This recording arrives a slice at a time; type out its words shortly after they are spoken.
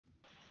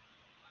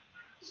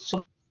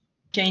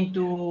change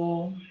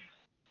to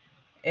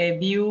a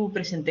view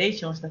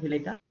presentation, stuff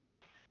like that.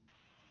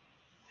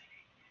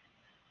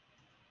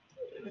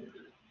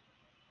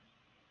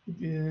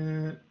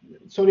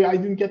 Sorry, I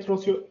didn't get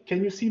Rocio.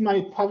 Can you see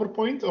my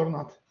PowerPoint or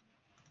not?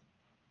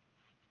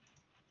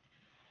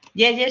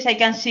 Yes, I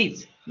can see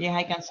it. Yeah,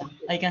 I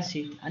can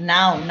see it. And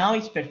now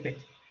it's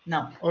perfect.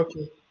 Now.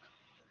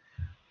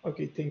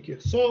 Okay, thank you.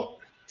 So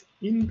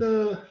in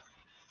the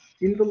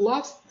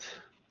last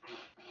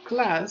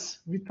class,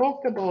 we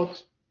talked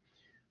about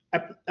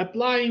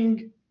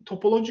applying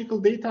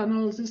topological data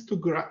analysis to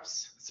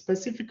graphs,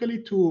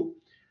 specifically to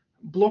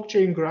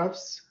blockchain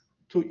graphs,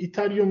 to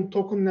Ethereum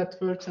token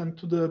networks, and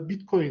to the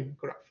Bitcoin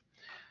graph.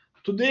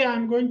 Today,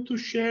 I'm going to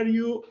share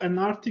you an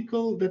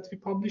article that we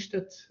published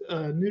at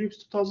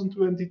NeurIPS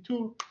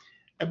 2022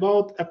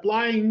 about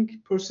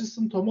applying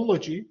persistent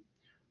homology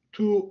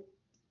to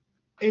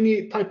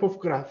any type of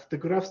graph, the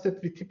graphs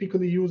that we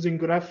typically use in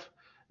graph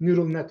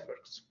neural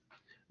networks.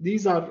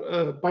 These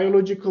are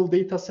biological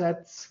data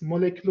sets,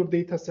 molecular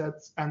data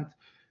sets, and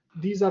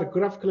these are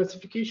graph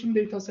classification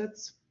data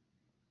sets.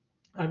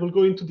 I will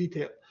go into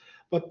detail,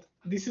 but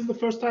this is the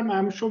first time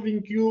I'm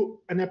showing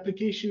you an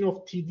application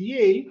of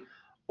TDA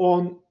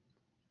on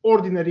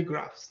ordinary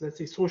graphs, let's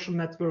say social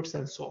networks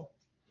and so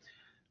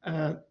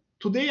on.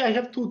 Today I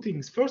have two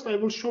things. First, I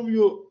will show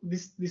you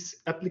this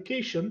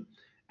application,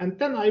 and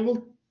then I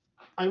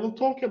will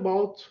talk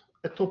about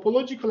a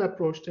topological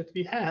approach that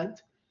we had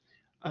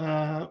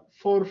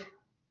for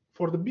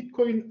the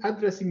Bitcoin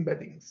address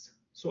embeddings.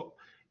 So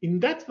in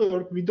that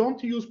work, we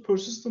don't use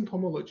persistent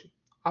homology.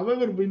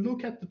 However, we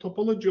look at the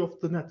topology of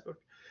the network.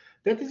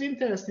 That is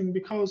interesting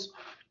because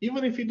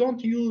even if you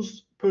don't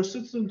use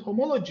persistent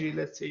homology,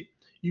 let's say,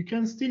 you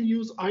can still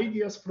use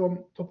ideas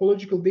from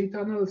topological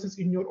data analysis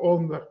in your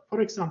own work.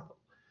 For example,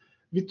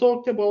 we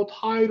talked about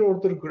higher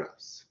order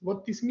graphs.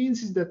 What this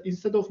means is that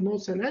instead of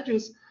nodes and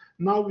edges,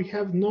 now we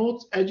have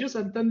nodes, edges,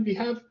 and then we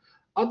have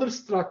other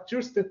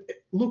structures that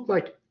look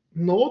like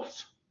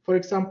nodes, for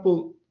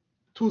example,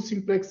 2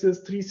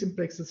 simplexes, 3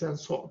 simplexes, and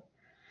so on.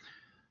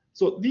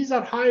 So these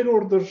are higher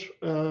order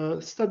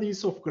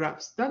studies of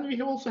graphs. Then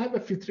we also have a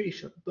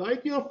filtration. The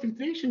idea of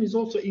filtration is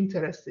also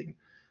interesting.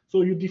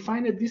 So you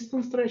define a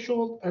distance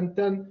threshold, and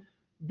then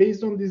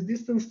based on this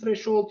distance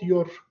threshold,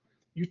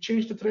 you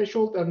change the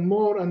threshold, and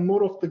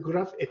more of the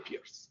graph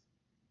appears.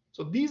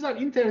 So these are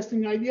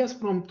interesting ideas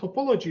from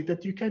topology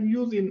that you can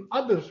use in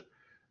other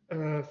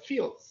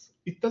fields.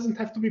 It doesn't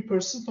have to be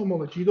persistent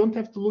homology. You don't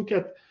have to look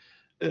at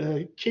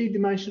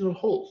k-dimensional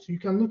holes. You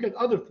can look at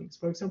other things.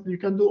 For example, you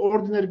can do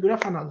ordinary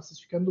graph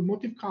analysis. You can do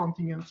motif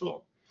counting and so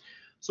on.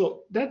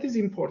 So that is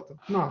important.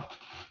 Now,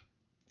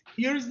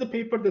 here is the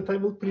paper that I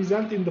will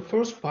present in the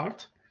first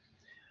part.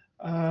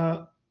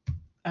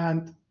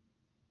 And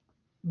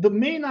the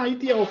main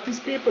idea of this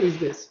paper is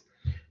this.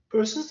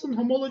 Persistent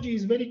homology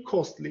is very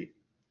costly.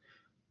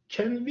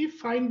 Can we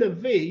find a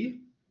way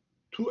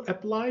to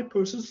apply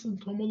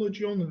persistent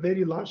homology on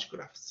very large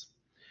graphs?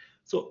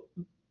 So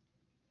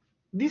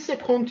this is a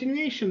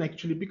continuation,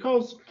 actually,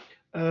 because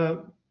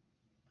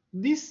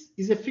this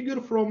is a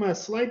figure from a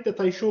slide that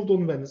I showed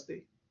on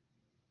Wednesday.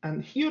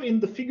 And here in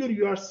the figure,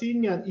 you are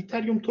seeing an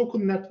Ethereum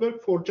token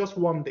network for just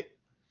one day.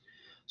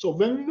 So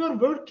when we were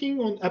working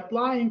on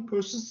applying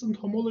persistent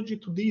homology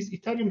to these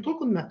Ethereum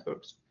token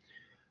networks,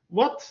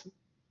 what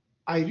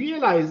I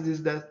realized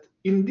is that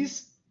in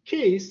this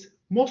case,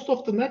 most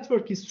of the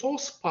network is so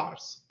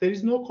sparse, there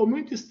is no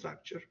community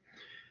structure.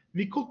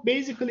 We could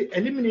basically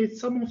eliminate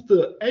some of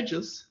the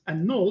edges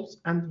and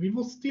nodes, and we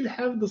will still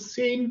have the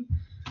same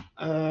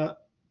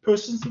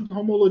persistent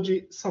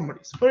homology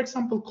summaries. For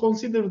example,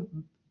 consider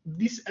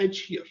this edge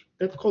here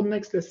that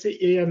connects, let's say,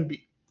 A and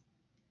B.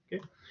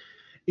 Okay?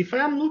 If I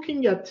am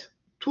looking at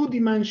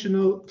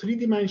 2-dimensional,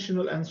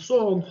 3-dimensional, and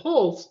so on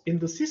holes in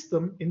the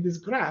system, in this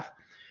graph,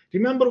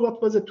 remember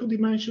what was a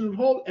 2-dimensional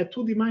hole? A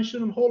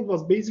 2-dimensional hole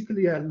was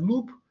basically a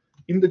loop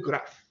in the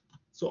graph.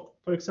 So,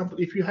 for example,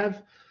 if you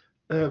have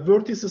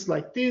vertices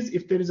like this,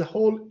 if there is a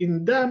hole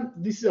in them,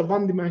 this is a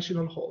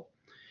 1-dimensional hole.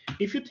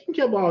 If you think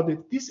about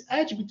it, this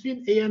edge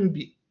between A and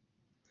B,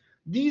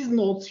 these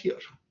nodes here,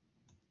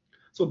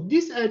 so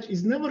this edge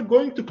is never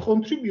going to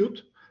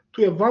contribute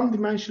to a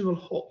 1-dimensional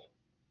hole,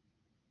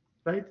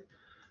 right?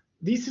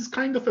 This is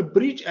kind of a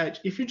bridge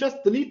edge. If you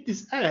just delete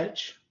this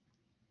edge,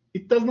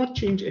 it does not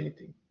change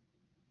anything.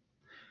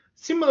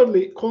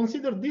 Similarly,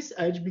 consider this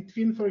edge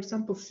between, for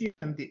example, C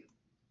and D.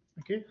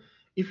 Okay,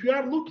 if you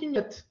are looking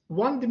at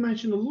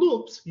 1-dimensional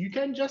loops, you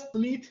can just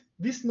delete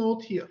this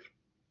node here,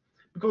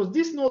 because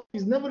this node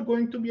is never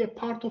going to be a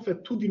part of a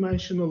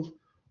 2-dimensional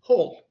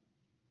hole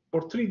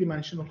or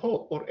 3-dimensional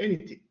hole or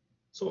anything.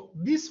 So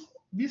this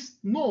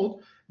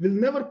node will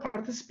never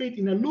participate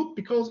in a loop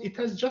because it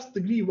has just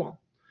degree 1.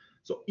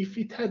 So if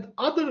it had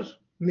other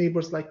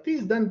neighbors like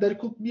this, then there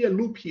could be a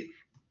loop here.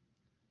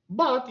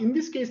 But in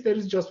this case, there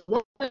is just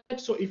one edge.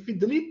 So if we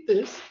delete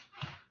this,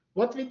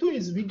 what we do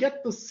is we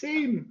get the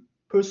same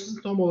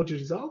persistent homology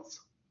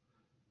results,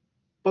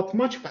 but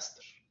much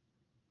faster.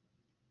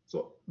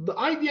 So the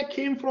idea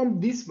came from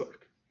this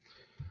work.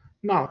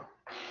 Now,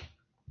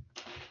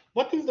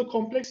 What is the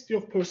complexity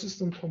of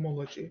persistent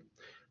homology?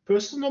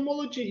 Persistent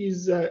homology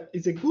is a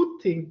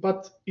good thing,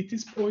 but it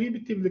is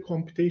prohibitively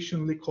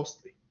computationally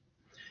costly.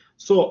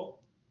 So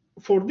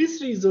for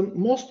this reason,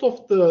 most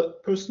of the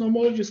persistent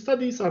homology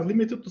studies are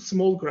limited to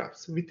small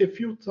graphs with a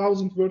few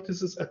thousand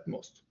vertices at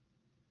most.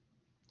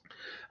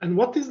 And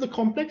what is the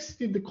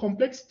complexity? The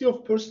complexity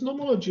of persistent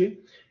homology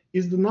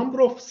is the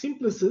number of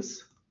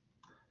simplices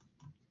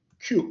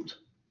cubed.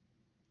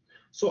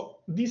 So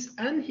this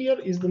n here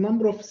is the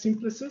number of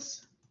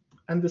simplices,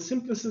 and the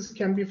simplices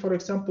can be, for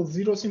example,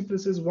 0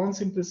 simplices, 1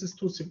 simplices,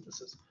 2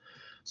 simplices.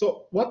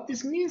 So what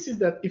this means is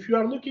that if you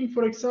are looking,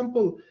 for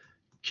example,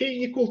 k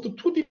equal to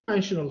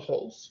 2-dimensional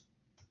holes,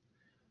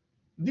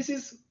 this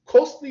is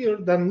costlier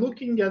than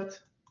looking at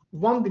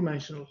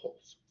 1-dimensional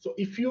holes. So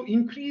if you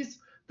increase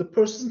the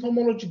persistent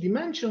homology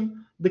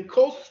dimension, the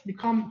costs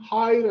become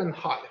higher and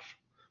higher.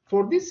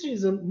 For this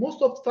reason,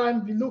 most of the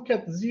time we look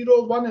at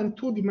 0, 1, and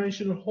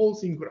 2-dimensional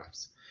holes in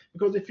graphs.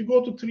 Because if you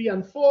go to 3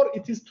 and 4,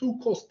 it is too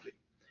costly.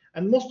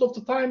 And most of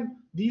the time,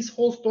 these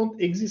holes don't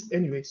exist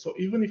anyway. So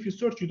even if you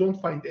search, you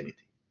don't find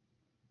anything.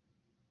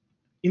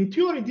 In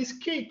theory, this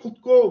k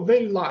could go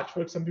very large.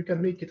 For example, you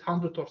can make it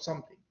 100 or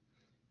something.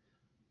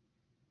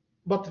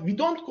 But we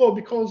don't go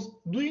because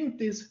doing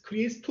this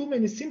creates too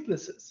many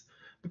simplices.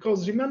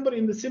 Because remember,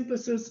 in the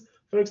simplices,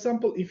 for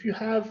example, if you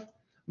have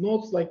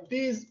nodes like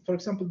this, for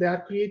example, they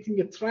are creating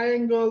a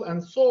triangle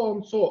and so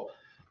on. So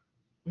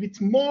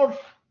with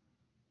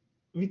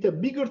a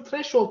bigger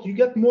threshold, you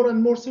get more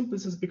and more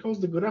simplices because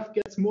the graph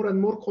gets more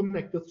and more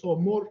connected. So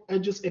more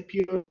edges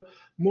appear,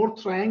 more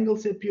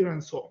triangles appear,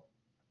 and so on.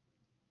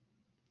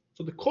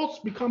 So the costs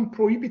become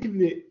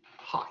prohibitively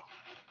high.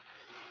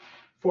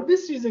 For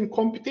this reason,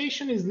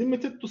 computation is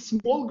limited to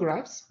small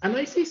graphs. And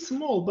I say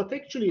small, but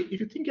actually, if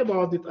you think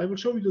about it, I will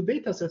show you the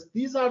data sets.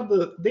 These are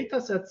the data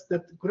sets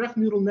that graph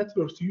neural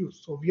networks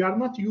use. So we are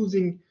not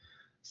using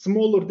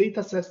smaller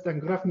data sets than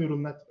graph neural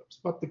networks.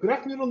 But the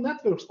graph neural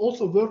networks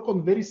also work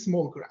on very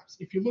small graphs.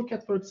 If you look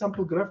at, for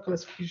example, graph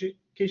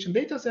classification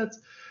data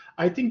sets,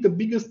 I think the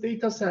biggest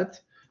data set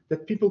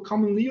that people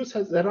commonly use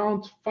has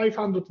around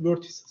 500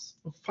 vertices,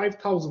 or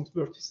 5,000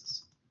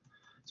 vertices.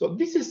 So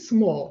this is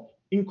small.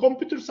 In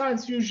computer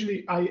science,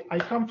 usually I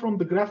come from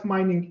the graph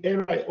mining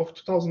era of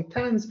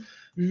 2010s.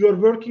 We were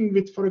working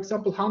with, for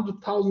example,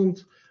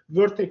 100,000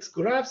 vertex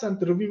graphs, and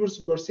the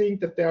reviewers were saying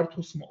that they are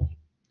too small.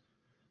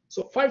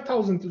 So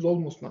 5,000 is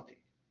almost nothing,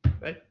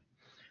 right?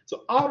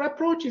 So our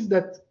approach is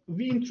that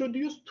we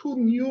introduce 2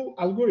 new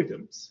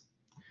algorithms,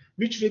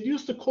 which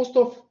reduce the cost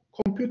of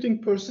computing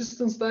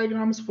persistence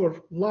diagrams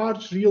for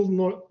large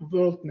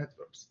real-world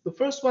networks. The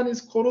first one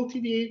is Coral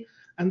TDA,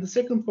 and the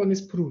second one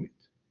is Cuneyt.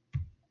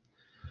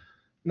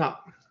 Now,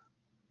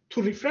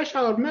 to refresh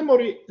our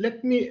memory,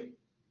 let me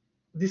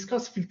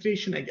discuss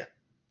filtration again.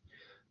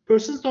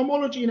 Persistent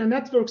homology in a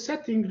network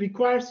setting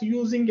requires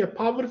using a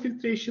power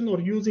filtration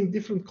or using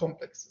different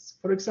complexes.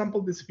 For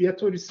example, these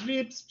Viatori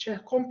strips,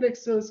 Czech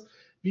complexes,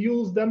 we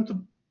use them to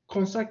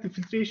construct the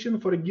filtration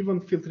for a given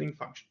filtering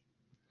function.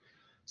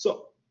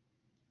 So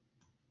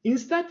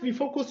instead, we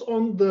focus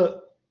on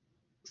the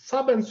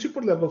sub and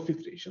super level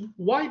filtration.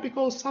 Why?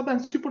 Because sub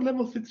and super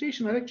level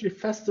filtration are actually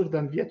faster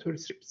than Viatori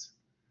strips.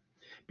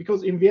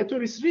 Because in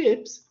Viatori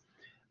strips,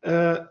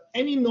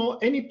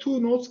 any 2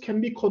 nodes can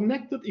be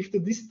connected if the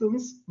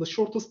distance, the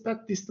shortest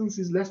path distance,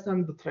 is less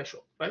than the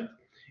threshold, right?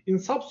 In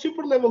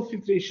sub-super level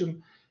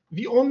filtration,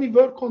 we only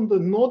work on the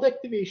node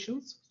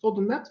activations, so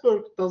the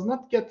network does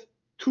not get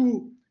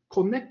too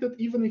connected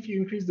even if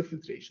you increase the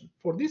filtration.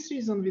 For this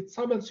reason, with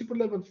sub and super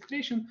level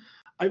filtration,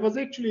 I was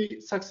actually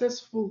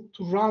successful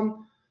to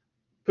run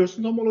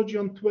persistent homology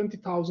on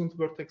 20,000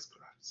 vertex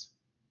graphs.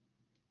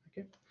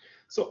 Okay,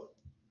 so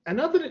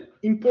another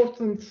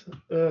important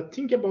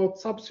thing about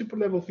sub-super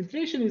level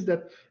filtration is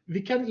that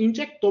we can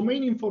inject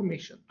domain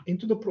information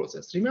into the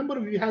process. Remember,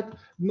 we had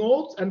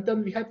nodes, and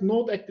then we had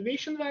node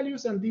activation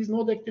values, and these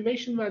node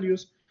activation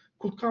values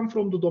could come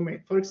from the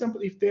domain. For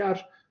example, if they are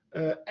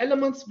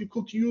elements, we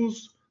could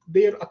use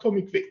their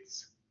atomic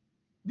weights.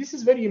 This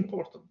is very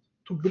important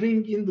to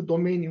bring in the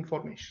domain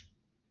information.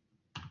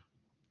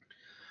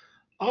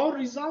 Our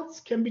results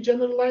can be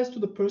generalized to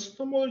the persistent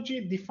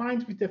homology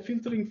defined with a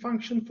filtering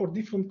function for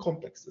different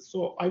complexes.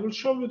 So I will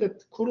show you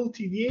that Coral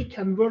TDA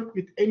can work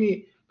with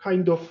any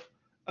kind of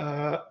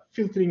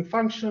filtering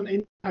function,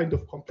 any kind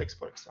of complex,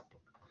 for example.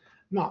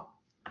 Now,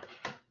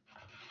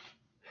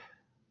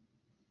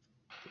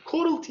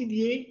 Coral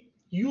TDA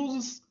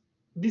uses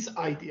this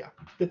idea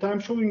that I'm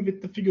showing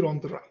with the figure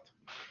on the right.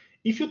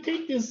 If you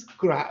take this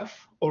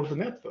graph or the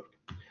network,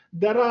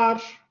 there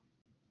are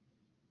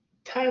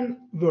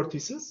 10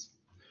 vertices.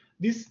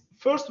 This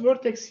first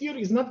vertex here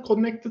is not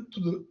connected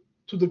to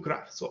the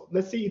graph. So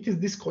let's say it is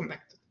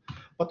disconnected.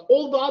 But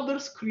all the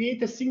others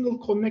create a single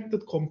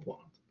connected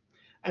component.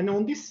 And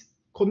on this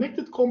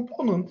connected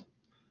component,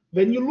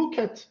 when you look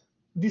at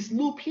this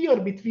loop here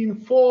between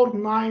 4,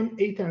 9,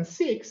 8, and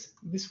 6,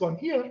 this one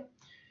here,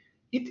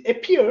 it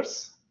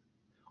appears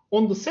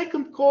on the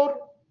second core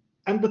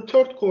and the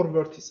third core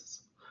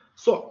vertices.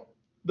 So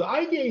the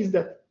idea is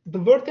that the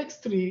vertex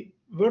tree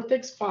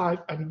vertex 5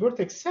 and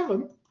vertex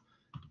 7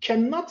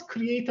 cannot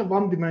create a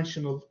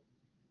one-dimensional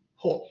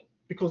hole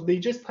because they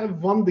just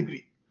have 1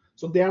 degree.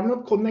 So they are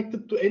not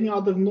connected to any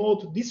other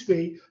node this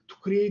way to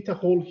create a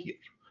hole here.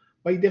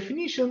 By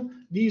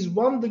definition, these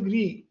 1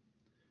 degree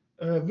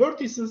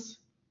vertices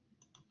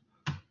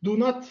do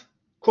not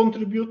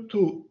contribute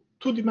to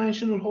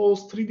 2-dimensional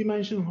holes,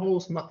 3-dimensional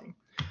holes, nothing.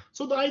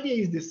 So the idea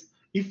is this.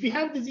 If we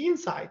have this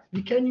inside,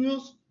 we can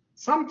use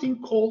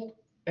something called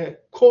a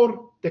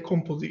core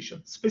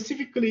decomposition,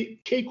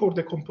 specifically K-core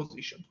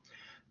decomposition.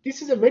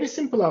 This is a very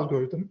simple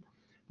algorithm.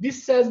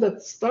 This says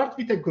that start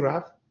with a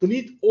graph,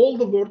 delete all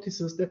the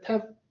vertices that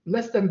have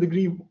less than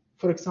degree,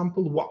 for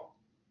example, 1.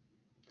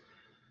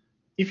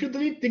 If you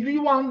delete degree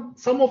 1,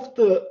 some of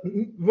the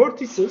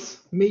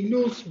vertices may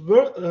lose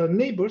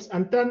neighbors,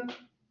 and then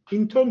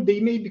in turn they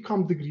may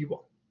become degree 1.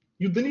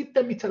 You delete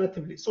them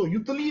iteratively. So you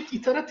delete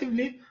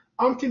iteratively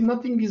until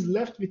nothing is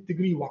left with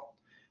degree 1.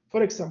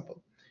 For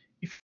example,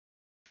 if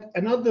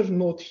another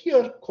node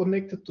here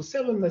connected to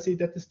 7, let's say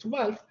that is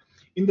 12,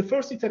 in the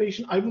first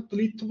iteration, I would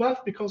delete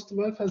 12 because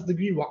 12 has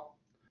degree 1.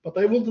 But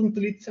I wouldn't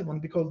delete 7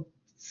 because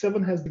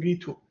 7 has degree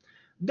 2.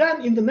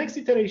 Then in the next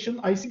iteration,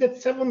 I see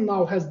that 7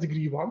 now has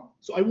degree 1.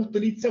 So I will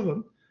delete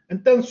 7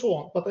 and then so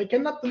on. But I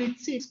cannot delete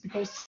 6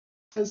 because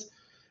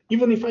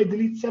even if I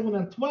delete 7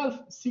 and 12,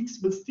 6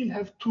 will still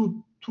have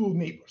two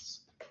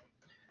neighbors.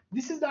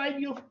 This is the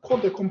idea of core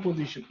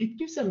decomposition. It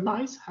gives a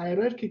nice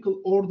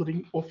hierarchical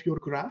ordering of your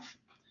graph.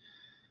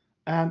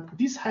 And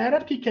this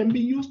hierarchy can be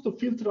used to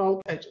filter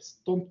out edges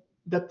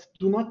that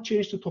do not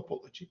change the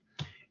topology.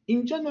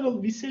 In general,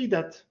 we say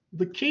that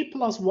the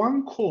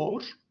k+1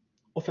 core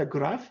of a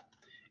graph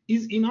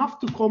is enough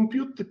to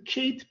compute the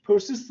kth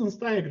persistence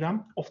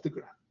diagram of the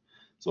graph.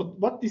 So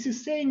what this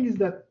is saying is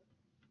that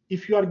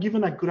if you are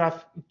given a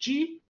graph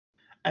G,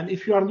 and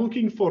if you are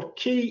looking for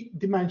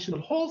k-dimensional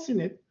holes in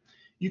it,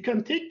 you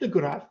can take the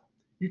graph,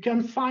 you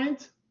can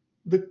find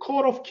the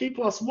core of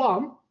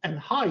k+1 and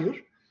higher,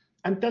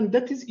 and then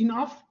that is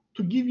enough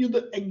to give you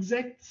the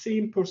exact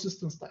same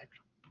persistence diagram.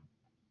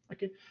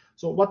 Okay,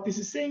 so what this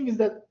is saying is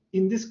that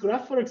in this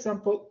graph, for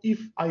example, if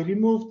I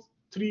removed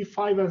 3,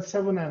 5, and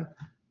 7, and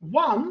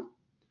 1,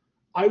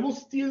 I will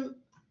still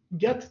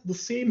get the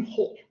same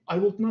hole. I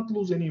will not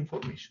lose any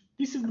information.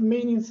 This is the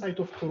main insight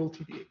of total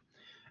TDA.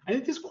 And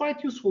it is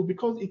quite useful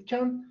because it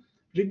can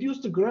reduce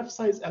the graph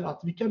size a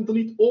lot. We can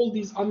delete all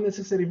these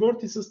unnecessary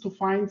vertices to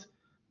find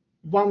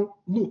 1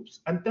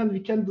 loops. And then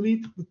we can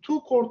delete the 2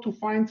 core to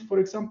find, for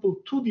example,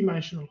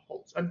 2-dimensional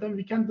holes. And then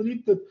we can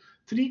delete the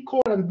 3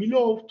 core and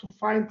below to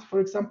find, for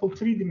example,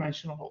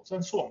 3-dimensional holes,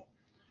 and so on.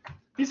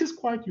 This is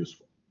quite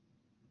useful.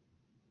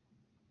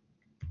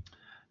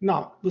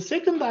 Now, the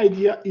second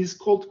idea is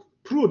called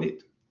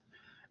Cuneyt.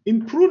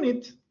 In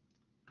Cuneyt,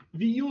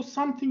 we use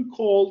something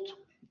called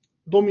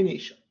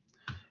domination.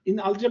 In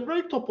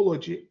algebraic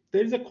topology,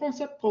 there is a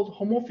concept called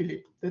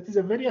homophily that is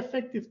a very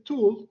effective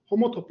tool,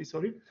 homotopy,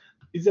 sorry,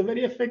 is a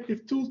very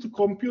effective tool to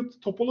compute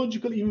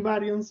topological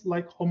invariance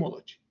like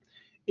homology.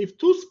 If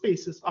 2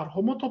 spaces are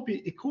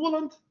homotopy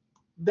equivalent,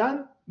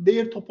 then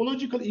their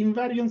topological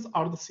invariance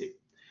are the same.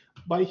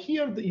 By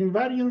here, the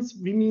invariance,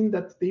 we mean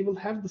that they will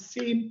have the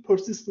same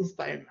persistence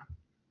diagram.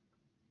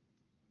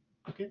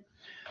 Okay,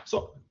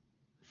 so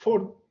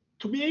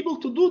to be able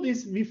to do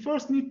this, we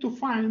first need to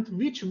find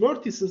which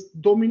vertices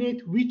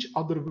dominate which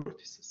other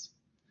vertices.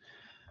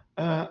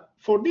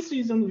 For this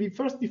reason, we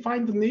first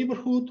define the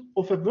neighborhood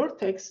of a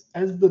vertex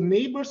as the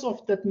neighbors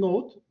of that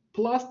node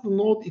plus the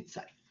node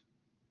itself.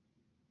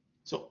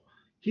 So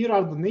here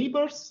are the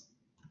neighbors,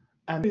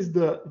 and this is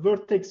the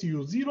vertex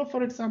U0,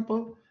 for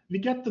example. We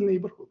get the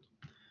neighborhood.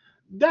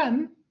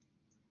 Then,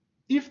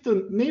 if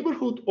the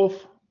neighborhood of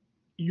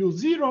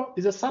U0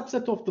 is a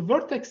subset of the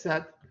vertex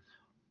set,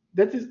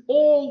 that is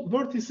all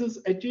vertices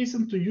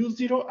adjacent to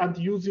U0 and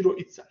U0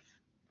 itself.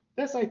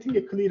 That's, I think,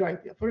 a clear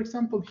idea. For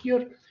example,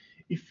 here,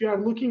 if we are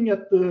looking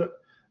at the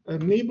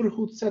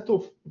neighborhood set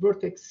of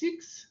vertex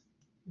 6,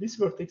 this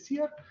vertex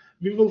here,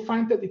 we will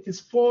find that it is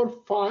 4,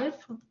 5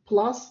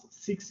 plus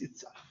 6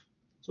 itself.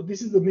 So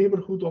this is the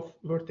neighborhood of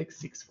vertex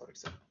 6, for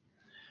example.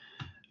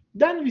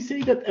 Then we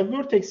say that a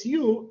vertex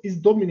U is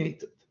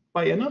dominated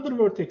by another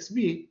vertex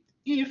V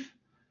if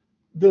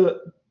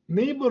the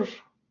neighborhood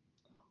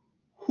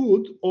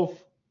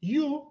of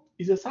U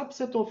is a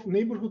subset of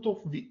neighborhood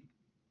of V.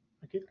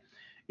 Okay?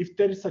 If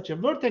there is such a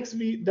vertex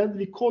V, then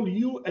we call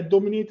U a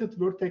dominated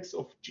vertex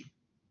of G.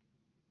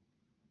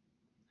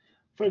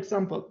 For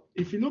example,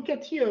 if you look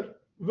at here,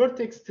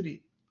 vertex 3,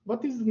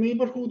 what is the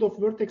neighborhood of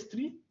vertex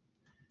 3?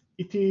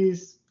 It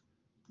is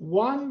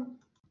 1,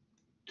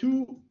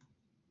 2,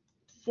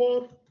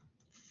 4,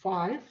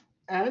 5,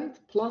 and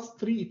plus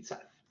 3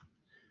 itself.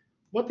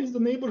 What is the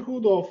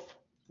neighborhood of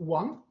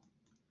 1?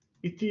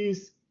 It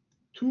is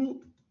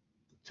 2,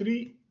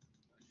 3,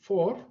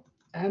 4,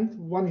 and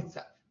 1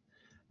 itself.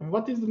 And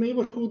what is the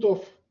neighborhood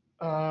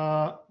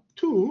of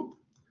 2?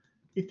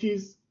 It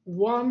is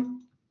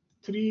 1,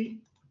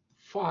 3,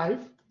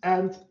 5,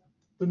 and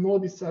the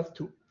node itself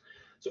 2.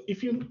 So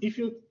if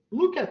you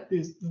look at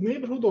this, the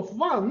neighborhood of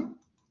 1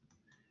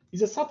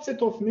 is a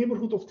subset of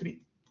neighborhood of 3.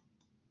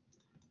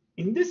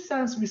 In this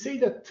sense, we say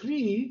that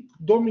 3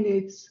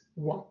 dominates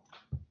 1.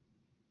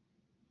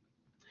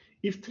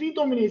 If 3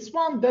 dominates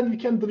 1, then we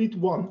can delete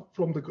 1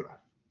 from the graph.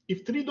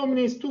 If 3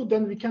 dominates 2,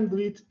 then we can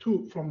delete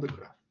 2 from the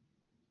graph.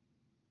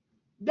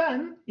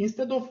 Then,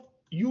 instead of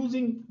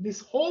using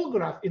this whole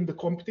graph in the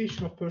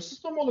computation of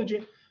persistent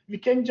homology, we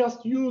can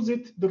just use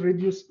the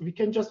reduced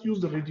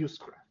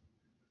graph.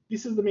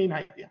 This is the main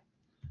idea.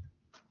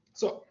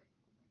 So,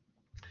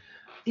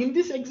 in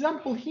this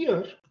example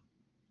here,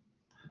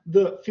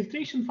 the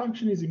filtration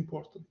function is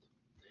important.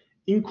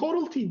 In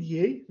Coral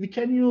TDA, we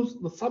can use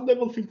the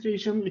sub-level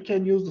filtration, we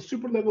can use the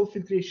super-level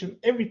filtration,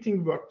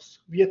 everything works,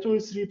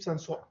 Vietoris sweeps and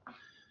so on.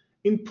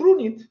 In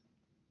Cuneyt,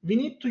 we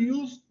need to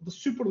use the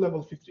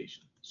super-level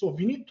filtration. So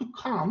we need to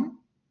come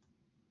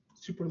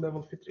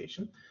super-level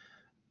filtration,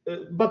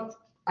 but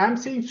I'm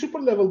saying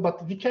super-level,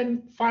 but we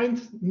can find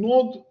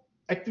node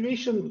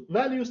activation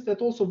values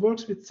that also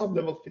works with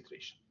sub-level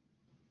filtration.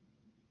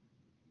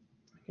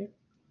 Okay.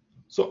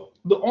 So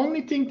the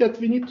only thing that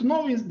we need to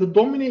know is the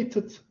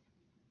dominated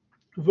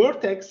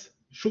vertex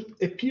should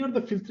appear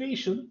the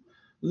filtration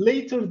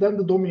later than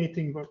the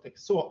dominating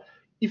vertex. So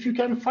if you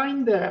can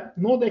find the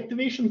node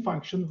activation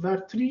function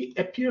where 3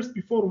 appears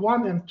before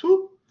 1 and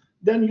 2,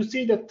 then you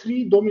say that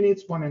 3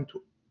 dominates 1 and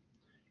 2.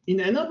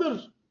 In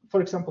another,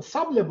 for example,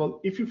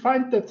 sub-level, if you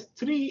find that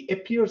 3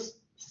 appears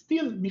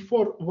still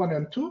before 1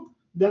 and 2,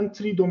 then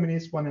 3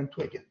 dominates 1 and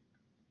 2 again.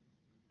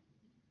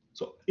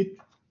 So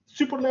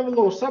super level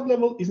or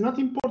sub-level is not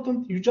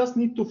important. You just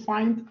need to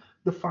find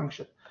the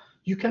function.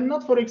 You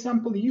cannot, for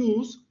example,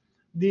 use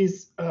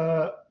these.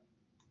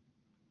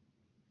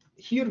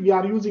 Here we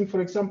are using,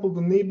 for example,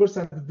 the neighbors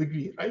and the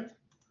degree, right?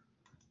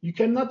 You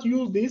cannot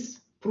use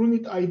this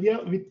Cuneyt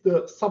idea with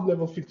the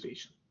sub-level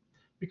filtration.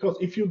 Because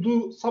if you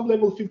do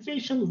sub-level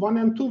filtration, 1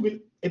 and 2 will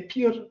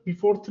appear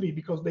before 3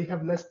 because they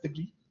have less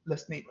degree,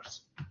 less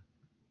neighbors.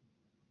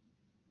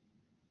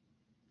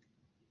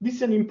 This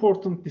is an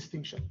important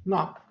distinction.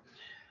 Now,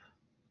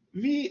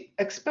 we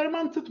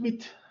experimented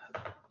with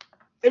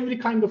every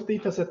kind of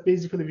data set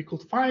basically we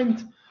could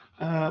find,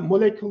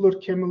 molecular,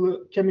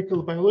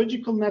 chemical,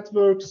 biological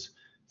networks,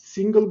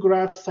 single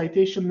graphs,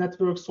 citation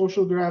networks,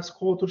 social graphs,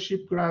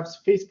 co-authorship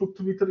graphs, Facebook,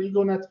 Twitter,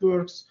 ego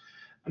networks,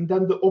 and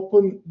then the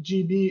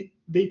OpenGB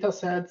data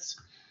sets.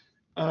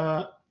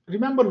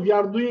 Remember, we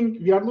are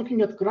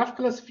looking at graph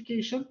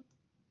classification.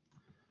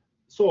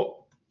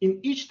 So in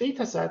each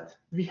data set,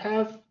 we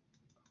have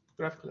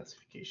graph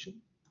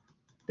classification.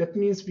 That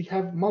means we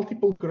have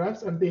multiple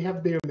graphs and they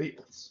have their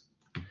labels.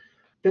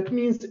 That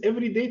means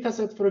every data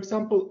set, for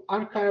example,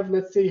 archive,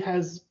 let's say,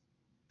 has,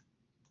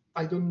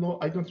 I don't know,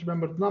 I don't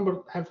remember the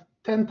number, have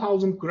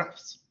 10,000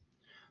 graphs.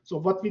 So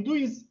what we do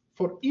is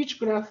for each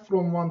graph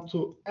from 1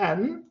 to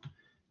n,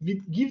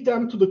 we give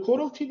them to the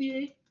Coral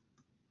TDA,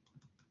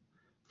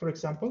 for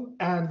example,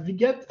 and we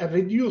get a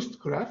reduced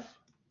graph.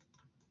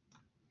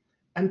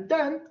 And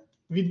then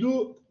we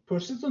do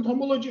persistent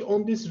homology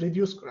on this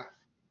reduced graph.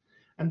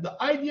 And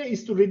the idea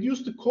is to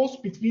reduce the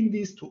cost between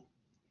these two.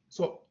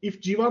 So if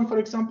G1, for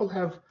example,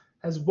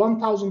 has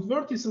 1,000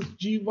 vertices,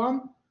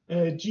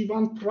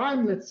 G1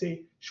 prime, let's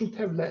say, should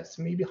have less,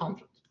 maybe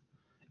 100.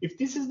 If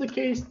this is the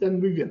case,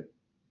 then we win.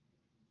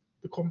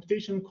 The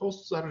computation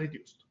costs are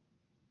reduced.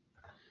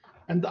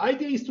 And the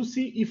idea is to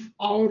see if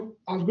our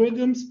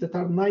algorithms that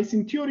are nice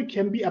in theory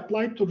can be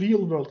applied to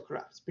real-world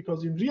graphs.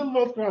 Because in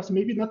real-world graphs,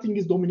 maybe nothing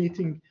is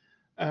dominating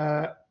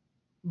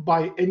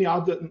by any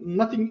other,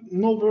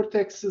 no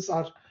vertexes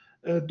are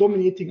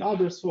dominating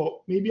others.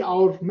 So maybe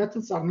our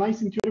methods are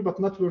nice in theory, but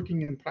not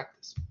working in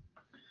practice.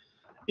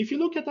 If you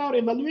look at our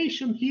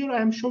evaluation, here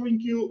I am showing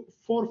you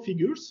 4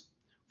 figures.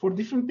 For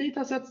different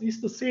data sets,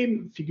 it's the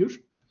same figure.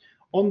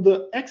 On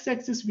the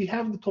x-axis, we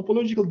have the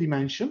topological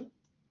dimension.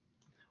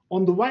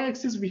 On the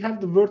y-axis, we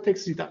have the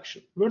vertex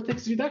reduction.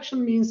 Vertex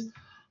reduction means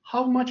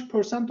how much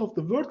 % of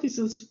the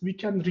vertices we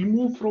can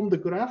remove from the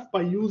graph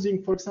by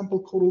using, for example,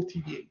 Coral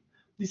TDA.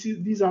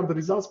 These are the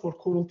results for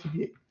Coral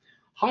TDA.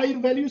 Higher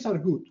values are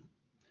good.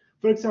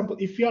 For example,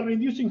 if we are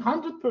reducing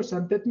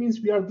 100%, that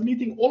means we are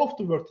deleting all of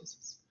the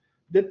vertices.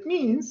 That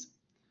means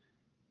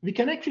we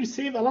can actually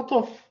save a lot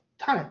of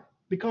time,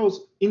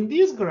 because in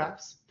these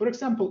graphs, for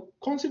example,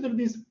 consider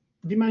this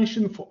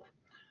dimension 4.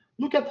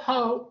 Look at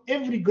how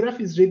every graph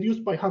is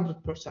reduced by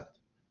 100%.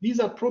 These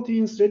are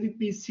proteins, Reddit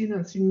B, seen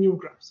and seen new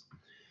graphs.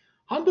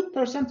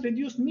 100%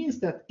 reduced means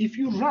that if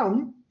you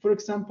run, for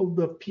example,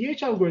 the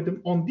pH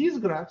algorithm on these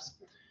graphs,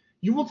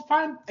 you would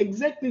find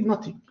exactly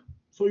nothing.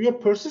 So your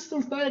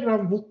persistence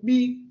diagram would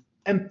be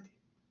empty.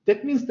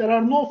 That means there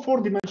are no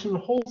 4-dimensional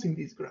holes in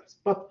these graphs.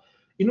 But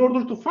in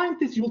order to find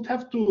this, you would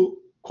have to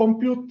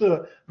compute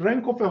the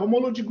rank of a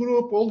homology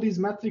group, all these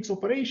matrix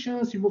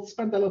operations. You would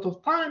spend a lot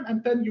of time,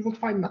 and then you would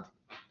find nothing.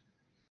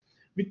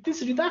 With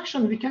this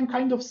reduction, we can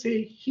kind of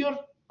say, here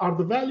are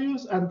the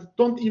values, and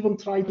don't even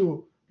try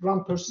to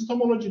run persistent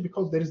homology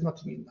because there is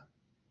nothing in them.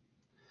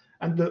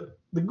 And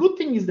the good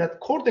thing is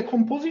that core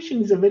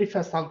decomposition is a very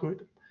fast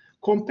algorithm.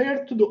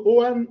 Compared to the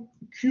ON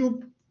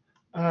cube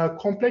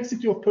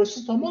complexity of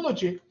persistent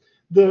homology,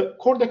 the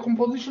core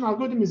decomposition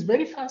algorithm is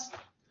very fast.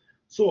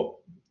 So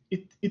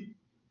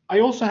I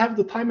also have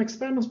the time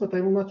experiments, but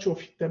I will not show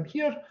them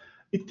here.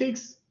 It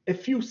takes a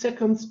few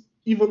seconds,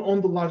 even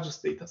on the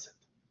largest data set,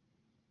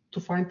 to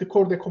find the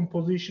core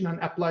decomposition and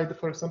apply the,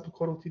 for example,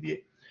 core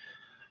TDA.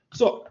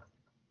 So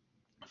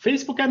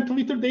Facebook and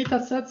Twitter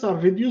data sets are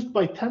reduced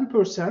by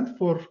 10%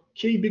 for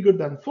k bigger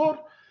than 4.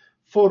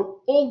 For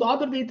all the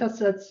other data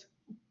sets,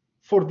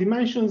 for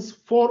dimensions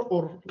 4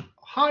 or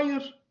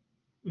higher,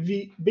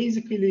 we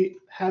basically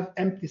have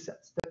empty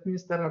sets. That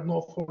means there are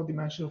no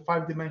 4-dimensional,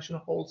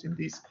 5-dimensional holes in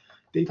these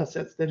data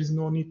sets. There is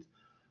no need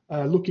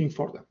looking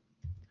for them.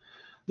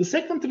 The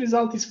second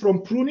result is from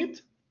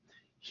Cuneyt.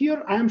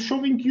 Here I am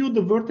showing you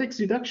the vertex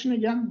reduction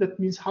again. That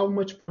means how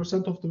much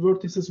percent of the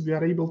vertices we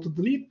are able to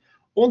delete.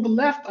 On the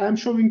left, I am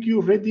showing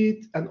you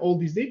Reddit and all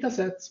these data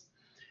sets.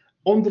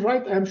 On the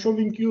right, I am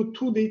showing you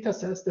 2 data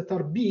sets that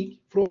are big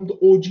from the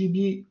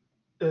OGB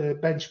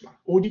benchmark.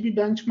 OGB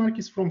benchmark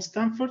is from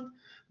Stanford.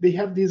 They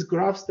have these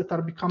graphs that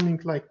are becoming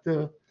like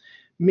the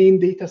main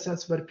data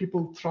sets where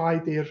people try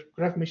their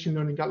graph machine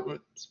learning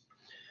algorithms.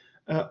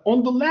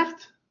 On the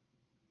left,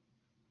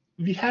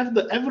 we have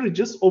the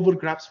averages over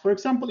graphs. For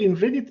example, in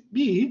Reddit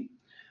B,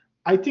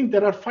 I think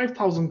there are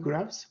 5,000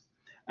 graphs.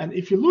 And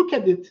if you look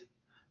at it,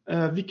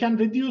 we can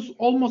reduce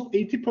almost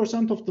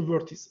 80% of the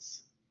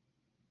vertices.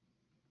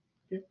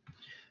 Okay.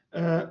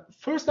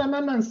 First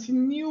MM and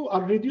CNU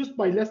are reduced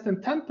by less than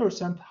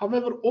 10%.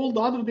 However, all the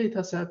other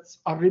data sets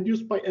are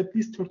reduced by at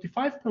least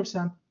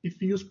 35% if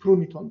we use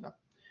Cuneyt on them.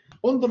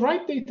 On the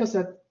right data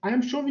set, I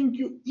am showing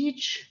you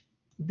each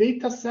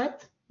data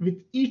set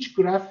with each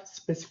graph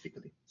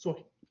specifically.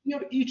 So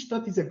here, each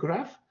dot is a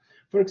graph.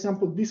 For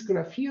example, this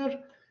graph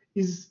here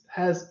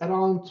has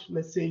around,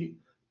 let's say,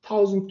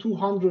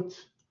 1,200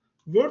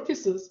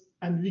 vertices,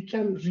 and we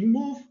can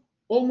remove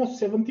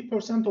almost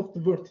 70% of the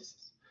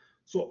vertices.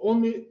 So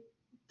only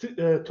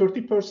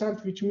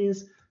 30%, which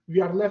means we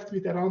are left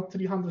with around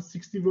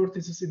 360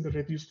 vertices in the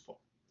reduced form,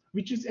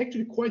 which is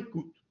actually quite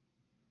good.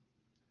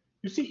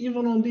 You see,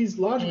 even on these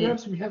large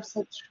graphs, we have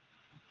such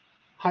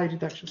high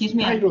reductions. Excuse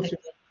me.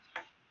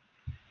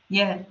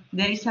 Yeah,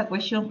 there is a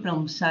question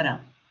from Sarah.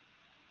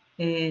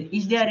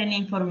 Is there any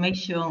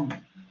information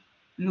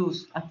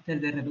lost after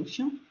the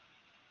reduction?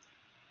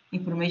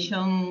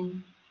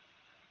 Information,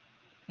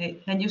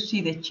 can you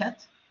see the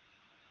chat?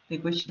 The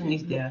question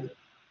is there.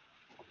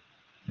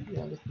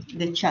 Yeah,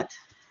 the chat.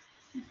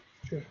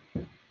 Sure.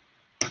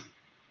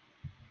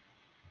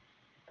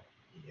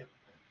 Yep.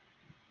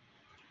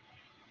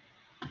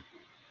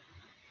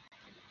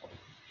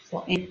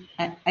 So,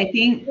 I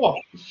think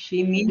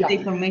she means the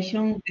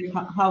information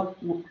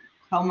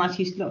how much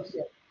is lost.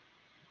 Yeah.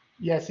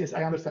 Yes,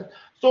 I understand.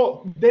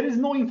 So there is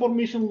no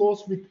information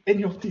loss with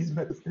any of these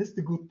methods. That's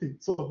the good thing.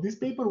 So this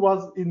paper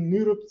was in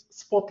Europe's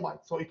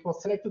spotlight. So it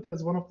was selected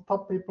as one of the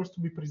top papers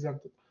to be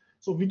presented.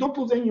 So we don't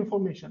lose any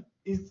information.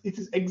 It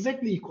is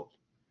exactly equal.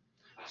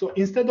 So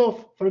instead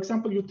of, for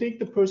example, you take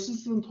the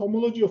persistent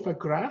homology of a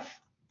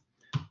graph,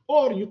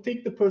 or you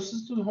take the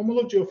persistent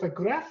homology of a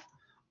graph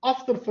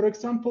after, for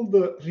example,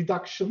 the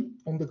reduction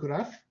on the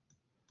graph,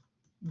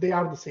 they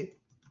are the same.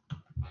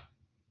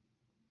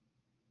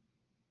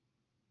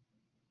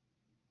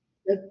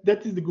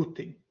 That is the good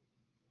thing.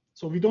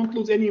 So we don't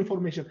lose any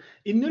information.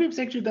 In NeurIPS,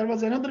 actually, there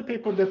was another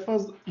paper that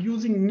was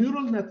using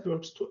neural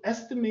networks to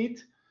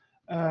estimate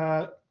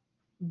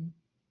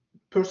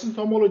persistent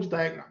homology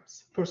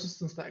diagrams,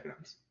 persistence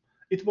diagrams.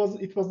 It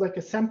was like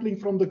a sampling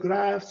from the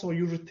graph, so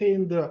you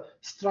retain the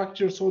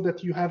structure so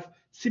that you have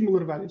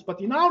similar values. But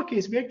in our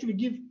case, we actually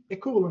give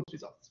equivalent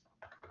results.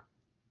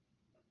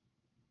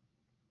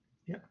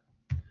 Yeah,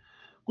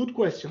 good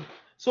question.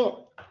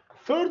 So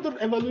further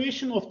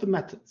evaluation of the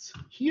methods.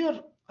 Here,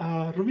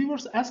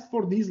 reviewers ask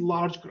for these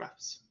large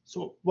graphs.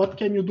 So what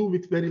can you do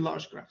with very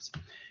large graphs?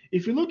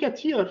 If you look at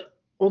here,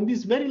 on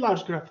this very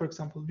large graph, for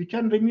example, we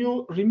can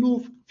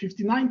remove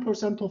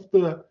 59% of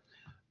the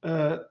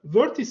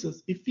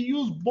vertices if we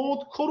use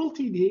both Coral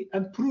TDA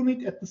and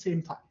Cuneyt at the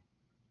same time.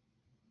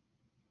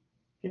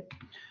 Okay.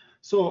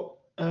 So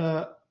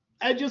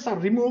edges are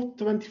removed,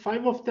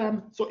 25 of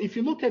them. So if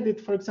you look at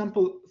it, for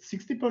example,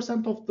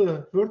 60% of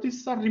the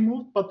vertices are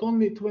removed, but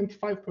only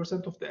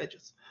 25% of the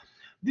edges.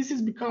 This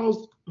is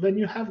because when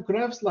you have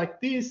graphs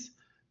like this,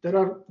 there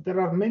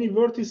are many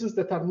vertices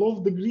that are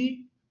low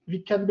degree. We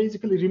can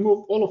basically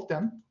remove all of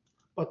them,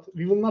 but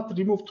we will not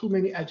remove too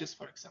many edges,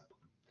 for example,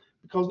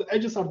 because the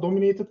edges are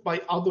dominated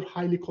by other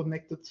highly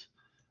connected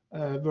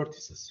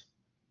vertices.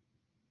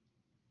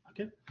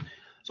 Okay.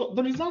 So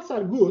the results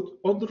are good.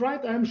 On the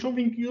right, I am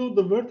showing you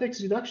the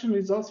vertex reduction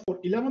results for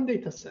 11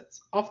 data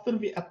sets after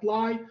we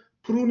apply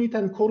Cuneyt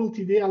and Coral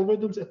TDA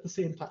algorithms at the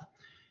same time.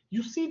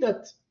 You see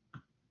that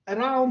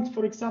around,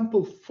 for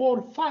example,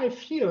 4, 5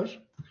 here,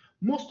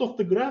 most of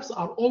the graphs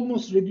are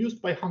almost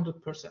reduced by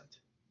 100%.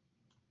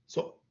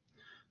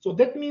 So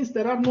that means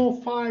there are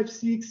no 5,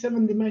 6,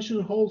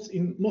 7-dimensional holes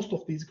in most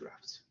of these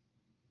graphs.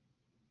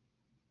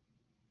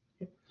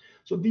 Okay.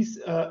 So this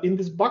in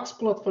this box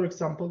plot, for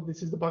example,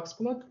 this is the box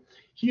plot.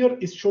 Here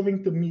is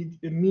showing the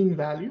mean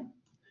value.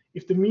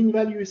 If the mean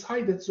value is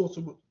high, that's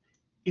also good.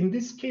 In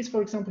this case,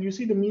 for example, you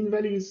see the mean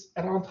value is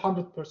around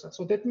 100%.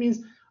 So that means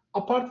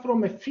apart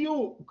from a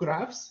few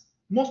graphs,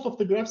 most of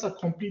the graphs are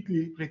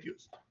completely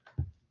reduced.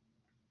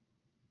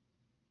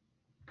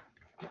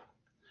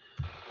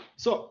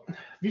 So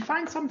we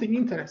find something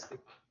interesting.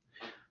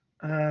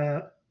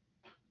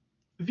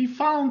 We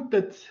found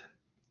that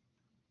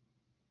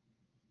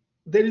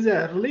there is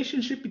a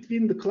relationship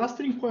between the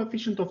clustering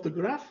coefficient of the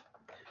graph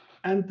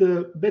and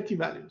the Betty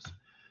values.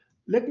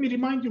 Let me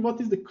remind you what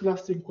is the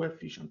clustering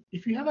coefficient.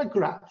 If you have a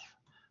graph,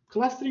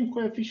 clustering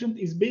coefficient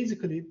is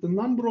basically the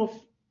number of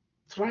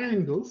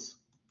triangles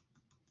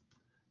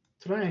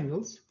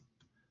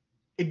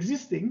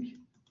existing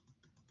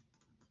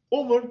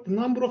over the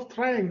number of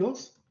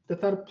triangles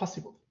that are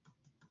possible.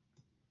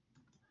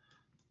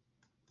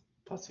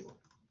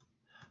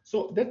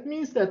 So that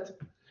means that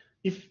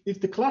if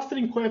the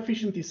clustering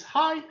coefficient is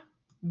high,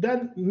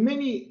 then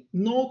many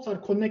nodes are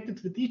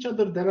connected with each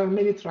other. There are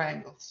many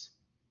triangles.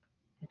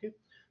 Okay.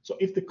 So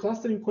if the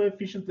clustering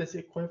coefficient, let's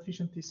say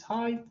coefficient is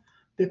high,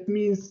 that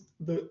means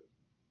the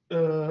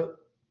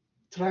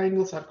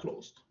triangles are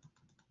closed.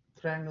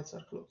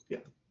 Yeah.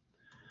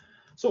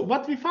 So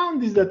what we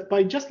found is that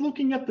by just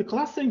looking at the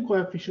clustering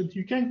coefficient,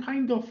 you can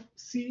kind of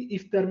see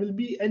if there will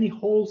be any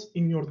holes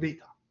in your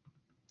data.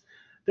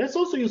 That's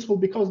also useful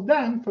because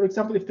then, for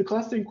example, if the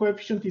clustering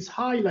coefficient is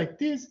high like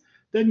this,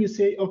 then you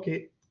say,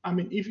 okay, I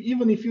mean,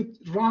 even if you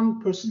run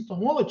persistent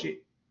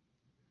homology,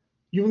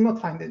 you will not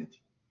find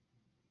anything.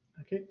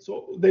 Okay,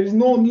 so there is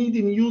no need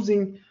in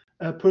using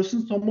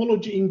persistent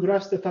homology in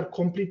graphs that are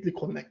completely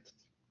connected.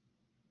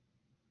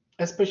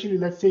 Especially,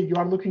 let's say you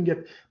are looking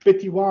at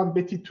Betty 1,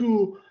 Betty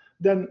 2,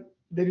 then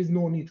there is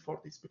no need for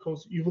this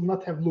because you will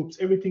not have loops.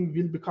 Everything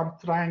will become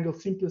triangle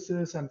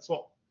simplices and so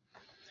on.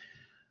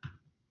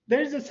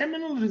 There is a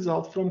seminal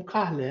result from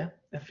Kahle,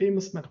 a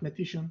famous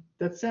mathematician,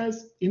 that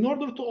says in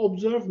order to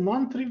observe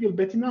non-trivial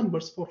Betty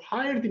numbers for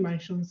higher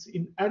dimensions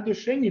in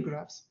Erdős-Rényi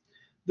graphs,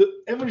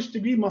 the average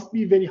degree must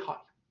be very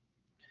high.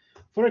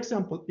 For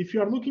example, if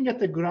you are looking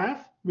at a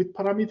graph with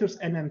parameters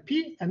n and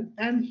p, and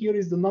n here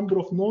is the number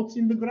of nodes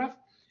in the graph,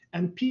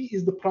 and p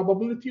is the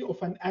probability of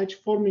an edge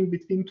forming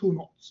between two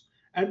nodes.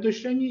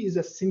 Erdős-Rényi is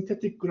a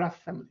synthetic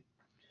graph family.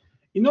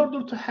 In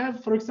order to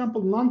have, for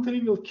example,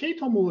 non-trivial Kate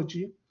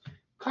homology,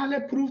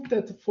 Kahle proved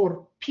that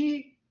for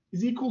p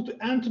is equal to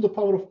n to the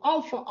power of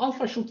alpha,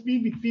 alpha should be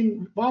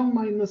between 1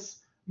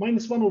 minus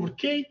 1 over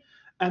k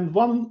and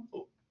 1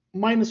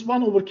 minus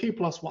 1 over k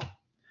plus 1.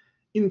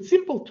 In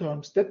simple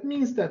terms, that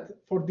means that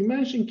for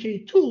dimension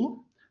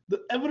k2,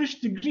 the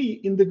average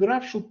degree in the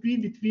graph should be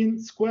between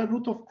square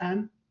root of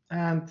n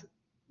and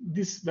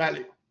this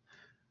value.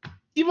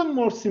 Even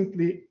more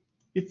simply,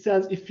 it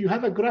says if you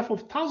have a graph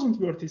of 1,000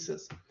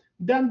 vertices,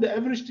 then the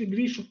average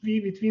degree should be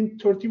between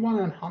 31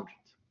 and 100.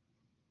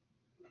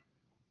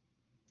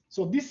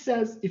 So this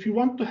says if you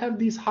want to have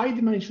these high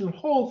dimensional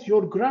holes,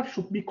 your graph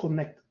should be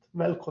connected,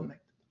 well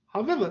connected.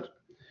 However,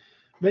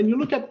 when you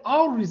look at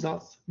our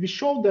results, we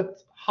show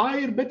that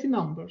higher Betty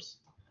numbers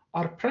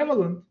are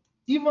prevalent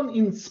even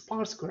in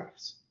sparse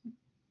graphs.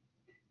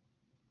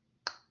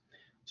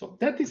 So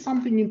that is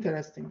something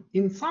interesting.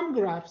 In some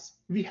graphs,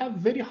 we have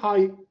very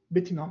high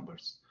Betty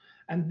numbers.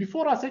 And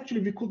before us,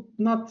 actually, we could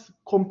not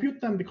compute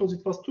them because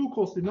it was too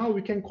costly. Now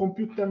we can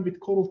compute them with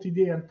Coral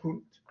TDA and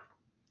Cuneyt.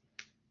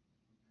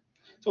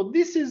 So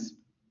this is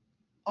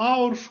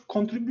our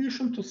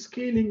contribution to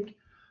scaling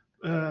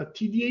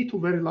TDA to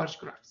very large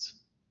graphs.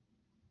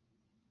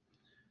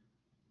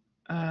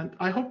 And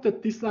I hope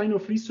that this line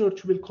of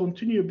research will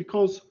continue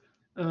because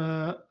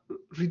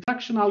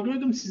reduction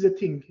algorithms is a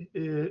thing.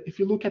 If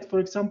you look at, for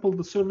example,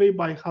 the survey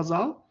by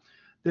Hazal,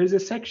 there is a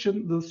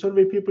section, the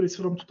survey paper is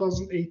from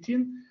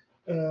 2018.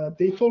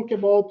 They talk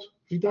about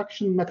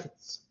reduction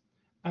methods.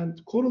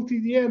 And Coral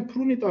TDA and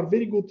Cuneyt are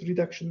very good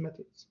reduction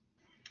methods.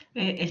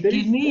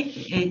 Excuse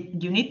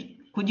me,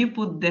 could you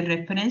put the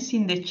reference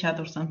in the chat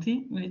or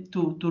something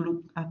to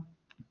look up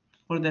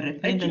for the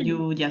reference that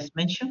you just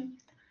mentioned?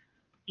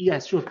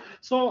 Yes, sure.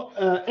 So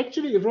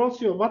actually,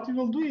 Rocio, what we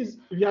will do is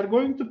we are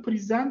going to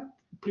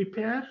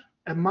prepare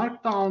a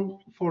markdown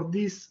for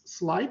these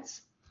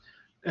slides.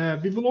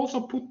 We will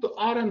also put the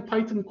R and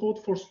Python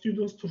code for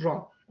students to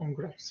run on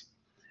graphs.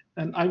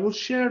 And I will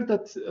share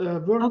that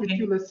work with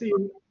you, let's say,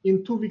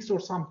 in 2 weeks or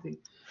something.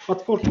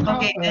 But for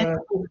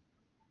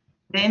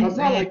Hazal,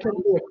 I can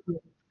do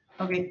it.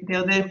 Okay, the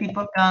other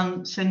people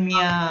can send me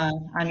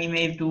an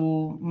email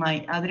to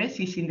my address,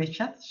 is in the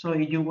chat. So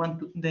if you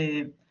want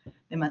the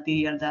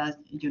material that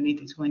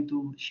Cuneyt is going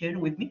to share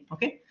with me,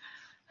 okay?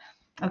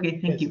 Okay,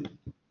 thank you.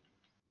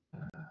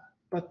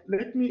 But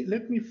let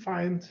me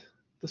find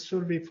the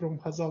survey from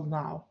Hazal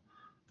now,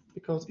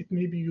 because it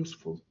may be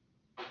useful.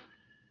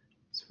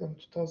 It's from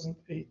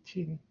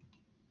 2018.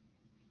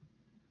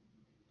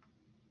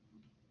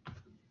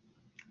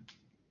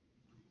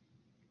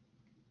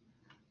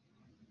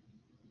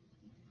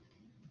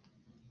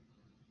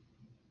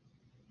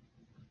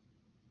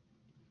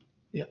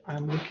 Yeah,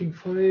 I'm looking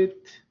for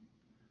it.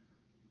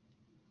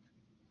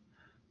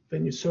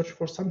 When you search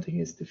for something,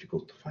 it's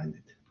difficult to find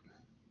it.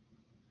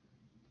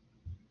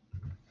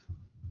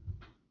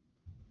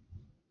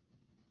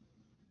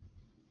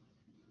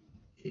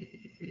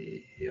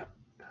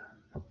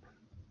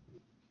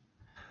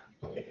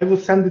 I will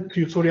send it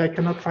to you. Sorry, I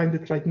cannot find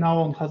it right now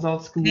on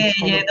Hazal School.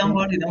 Yeah, don't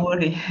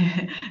worry.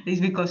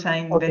 It's because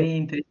I'm very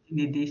interested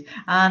in this.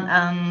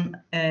 And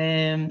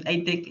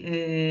I take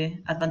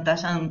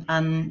advantage,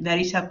 and there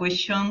is a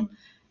question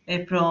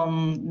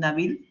from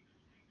Nabil.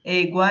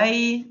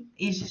 Why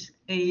is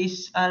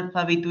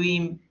alpha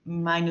between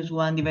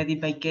 -1 divided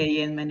by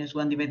k and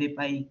 -1 divided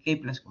by k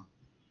plus 1?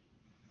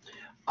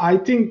 I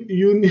think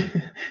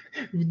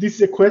this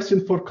is a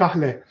question for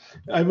Kahle.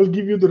 I will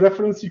give you the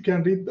reference. You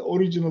can read the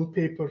original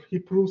paper. He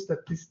proves that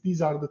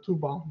these are the two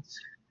bounds.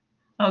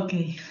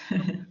 Okay.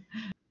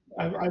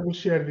 I will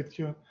share with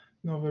you.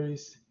 No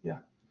worries. Yeah,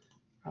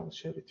 I will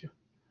share with you.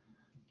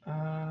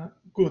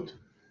 Good.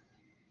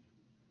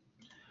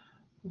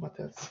 What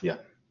else? Yeah,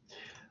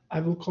 I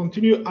will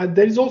continue.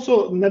 There is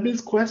also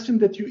Nabil's question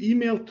that you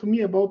emailed to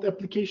me about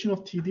application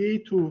of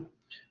TDA to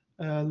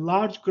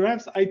large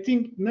graphs. I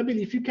think, Nabil,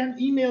 if you can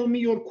email me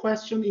your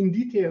question in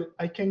detail,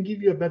 I can give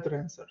you a better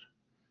answer.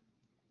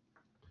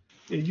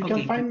 You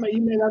can find my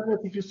email address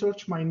if you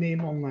search my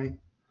name online.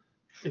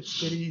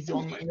 It's very easy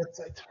on my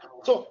website.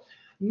 So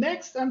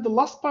next and the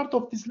last part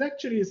of this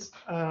lecture is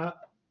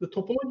the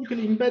topological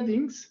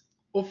embeddings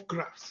of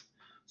graphs.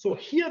 So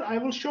here I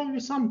will show you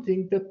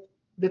something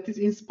that is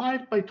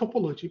inspired by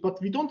topology,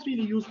 but we don't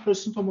really use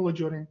person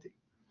homology or anything.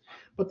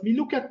 But we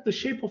look at the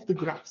shape of the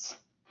graphs.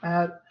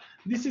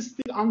 This is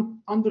still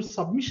under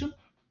submission.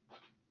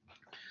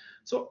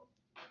 So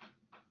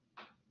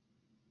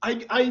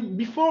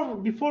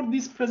before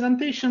this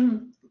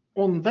presentation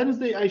on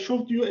Wednesday, I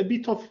showed you a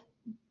bit of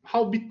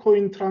how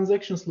Bitcoin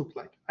transactions look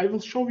like. I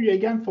will show you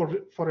again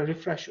for a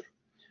refresher.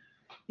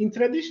 In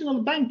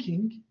traditional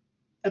banking,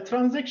 a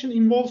transaction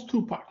involves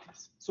two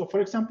parties. So for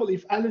example,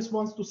 if Alice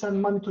wants to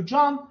send money to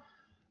John,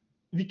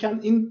 we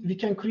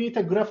can create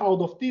a graph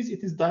out of this.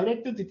 It is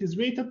directed, it is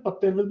weighted,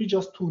 but there will be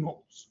just two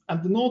nodes.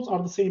 And the nodes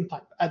are the same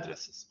type,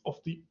 addresses of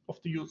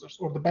the users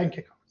or the bank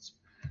accounts.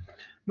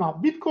 Now,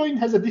 Bitcoin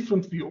has a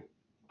different view.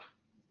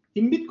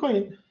 In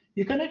Bitcoin,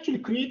 you can actually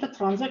create a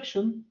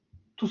transaction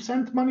to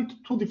send money to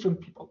two different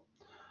people.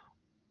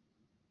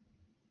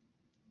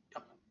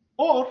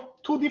 Or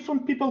two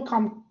different people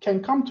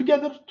can come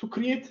together to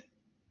create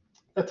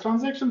a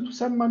transaction to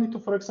send money to,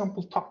 for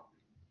example, Tom.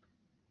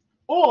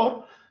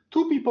 Or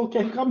two people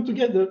can come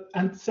together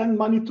and send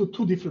money to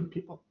two different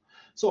people.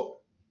 So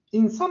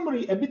in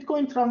summary, a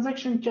Bitcoin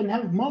transaction can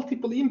have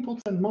multiple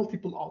inputs and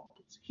multiple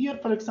outputs. Here,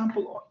 for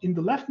example, in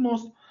the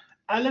leftmost,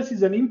 Alice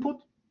is an input,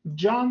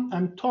 John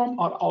and Tom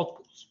are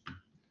outputs.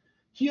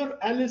 Here,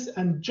 Alice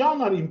and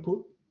John are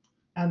input,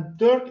 and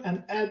Dirk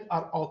and Ed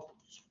are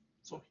outputs.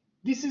 So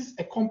this is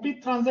a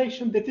complete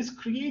transaction that is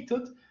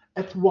created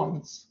at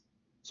once.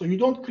 So you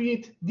don't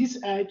create this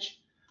edge,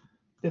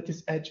 that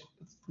is edge,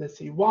 let's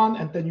say 1,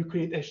 and then you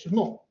create edge 2.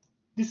 No,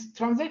 this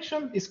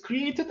transaction is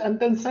created and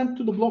then sent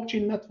to the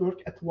blockchain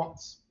network at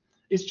once.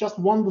 It's just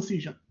one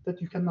decision that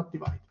you cannot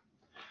divide.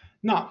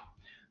 Now,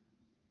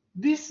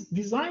 this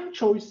design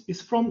choice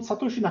is from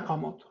Satoshi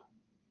Nakamoto.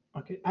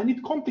 Okay, and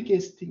it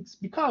complicates things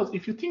because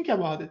if you think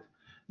about it,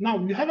 now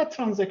you have a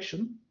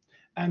transaction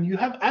and you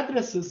have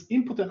addresses,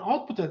 input and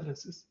output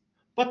addresses,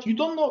 but you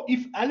don't know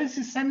if Alice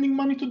is sending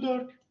money to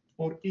Dirk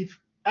or if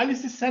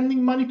Alice is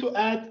sending money to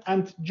Ed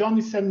and John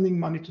is sending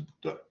money to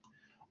Dirk.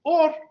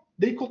 Or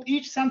they could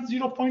each send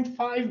 0.5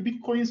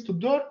 Bitcoins to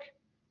Dirk,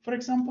 for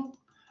example,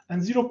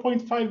 and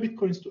 0.5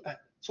 Bitcoins to Ed.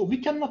 So we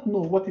cannot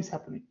know what is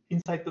happening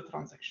inside the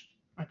transaction.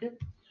 Okay.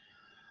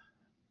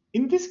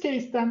 In this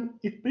case, then,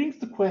 it brings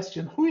the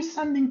question, who is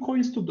sending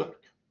coins to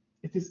Dirk?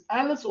 It is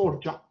Alice or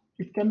John.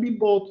 It can be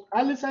both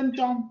Alice and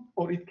John,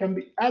 or it can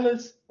be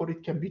Alice, or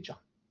it can be John.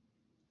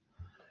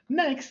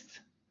 Next,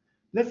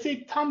 let's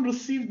say Tom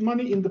received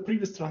money in the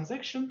previous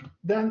transaction.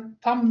 Then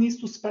Tom needs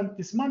to spend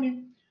this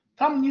money.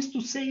 Tom needs to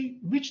say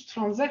which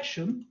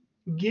transaction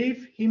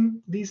gave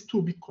him these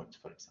 2 Bitcoins,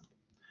 for example.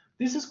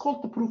 This is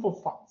called the proof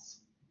of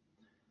funds.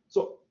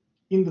 So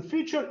in the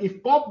future,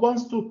 if Bob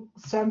wants to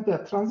send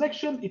a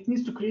transaction, it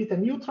needs to create a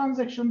new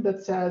transaction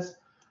that says,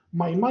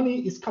 my money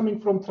is coming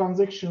from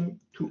transaction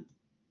 2.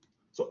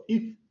 So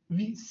if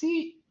we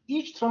see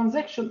each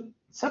transaction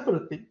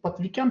separately, but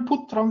we can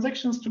put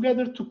transactions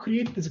together to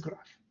create this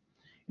graph.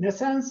 In a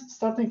sense,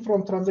 starting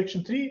from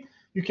transaction 3,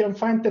 you can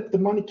find that the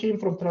money came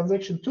from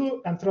transaction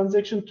 2, and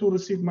transaction 2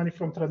 received money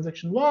from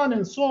transaction 1,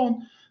 and so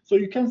on. So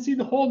you can see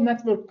the whole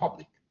network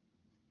public.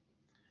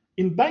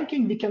 In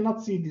banking, we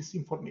cannot see this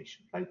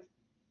information, right?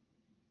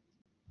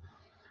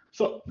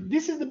 So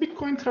this is the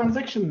Bitcoin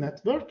transaction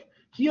network.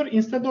 Here,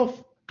 instead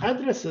of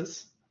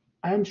addresses,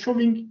 I am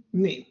showing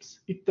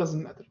names. It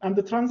doesn't matter. And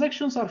the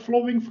transactions are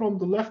flowing from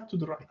the left to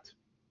the right.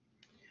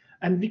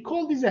 And we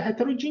call this a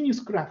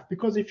heterogeneous graph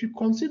because if you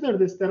consider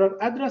this, there are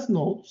address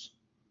nodes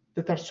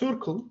that are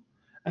circle,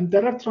 and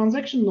there are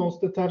transaction nodes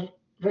that are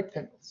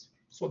rectangles.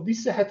 So this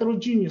is a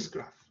heterogeneous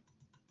graph.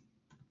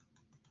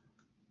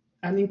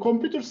 And in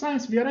computer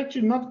science, we are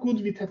actually not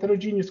good with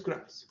heterogeneous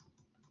graphs.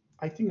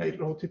 I think I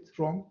wrote it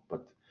wrong,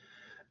 but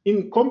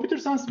in computer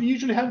science, we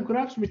usually have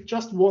graphs with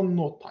just one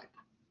node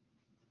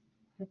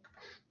type.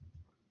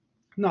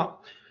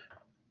 Now,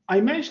 I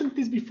mentioned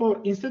this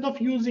before. Instead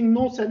of using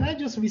nodes and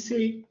edges, we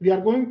say we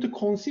are going to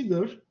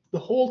consider the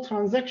whole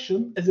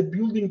transaction as a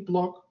building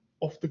block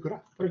of the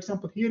graph. For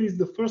example, here is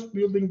the first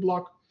building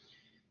block.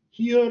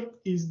 Here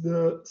is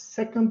the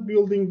second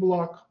building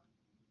block,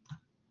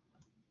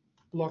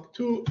 block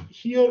 2.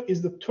 Here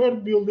is the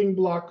third building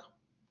block,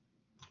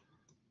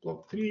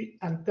 block 3.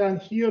 And then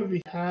here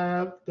we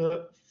have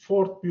the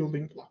fourth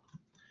building block.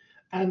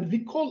 And we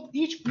call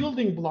each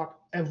building block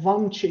a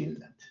one chain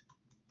net.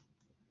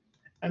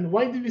 And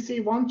why do we say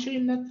one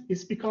chain net?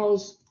 It's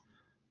because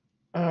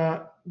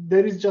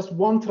there is just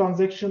one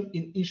transaction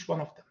in each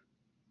one of them.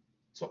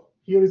 So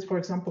here is, for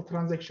example,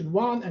 transaction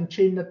 1 and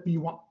chain net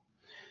B1.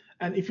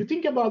 And if you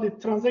think about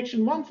it,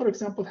 transaction 1, for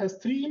example, has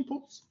 3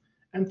 inputs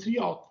and 3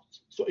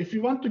 outputs. So if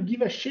you want to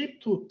give a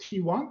shape to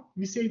T1,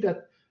 we say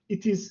that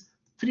it is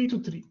 3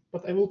 to 3.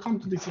 But I will come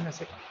to this in a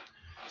second.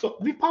 So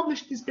we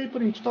published this paper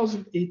in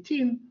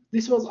 2018.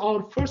 This was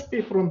our first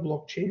paper on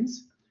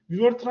blockchains. We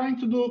were trying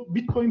to do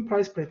Bitcoin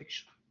price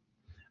prediction.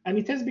 And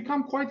it has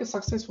become quite a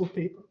successful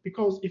paper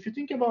because if you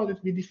think about it,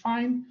 we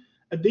define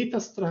a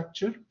data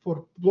structure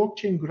for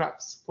blockchain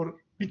graphs, for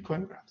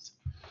Bitcoin graphs.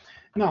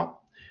 Now,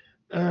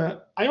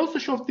 I also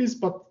showed this,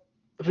 but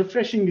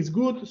refreshing is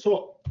good.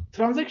 So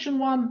transaction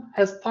 1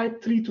 has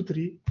type 3 to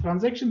 3,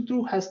 transaction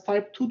 2 has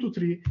type 2 to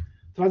 3,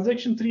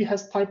 transaction 3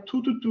 has type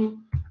 2 to 2,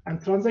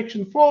 and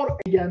transaction 4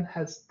 again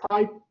has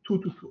type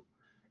 2 to 2.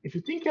 If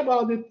you think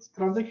about it,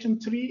 transaction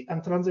 3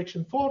 and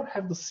transaction 4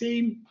 have the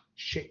same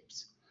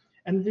shapes.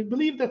 And we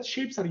believe that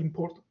shapes are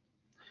important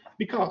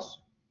because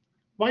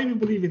why we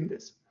believe in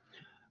this?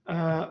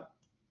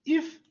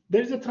 If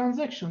there is a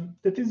transaction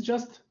that is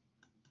just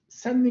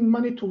sending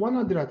money to one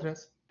other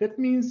address, that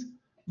means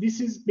this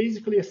is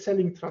basically a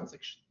selling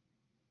transaction.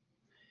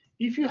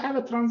 If you have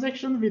a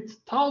transaction with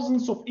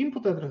thousands of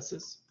input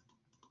addresses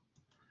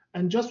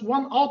and just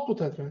one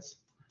output address,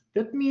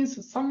 that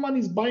means someone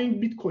is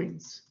buying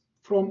Bitcoins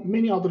from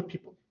many other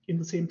people in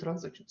the same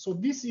transaction. So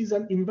this is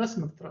an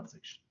investment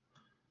transaction.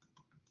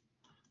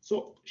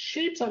 So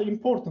shapes are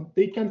important.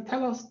 They can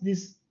tell us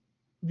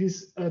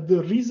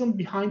the reason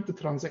behind the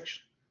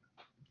transaction.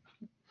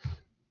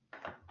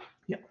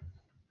 Yeah.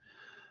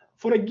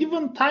 For a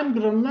given time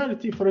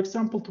granularity, for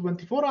example,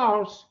 24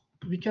 hours,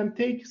 we can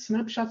take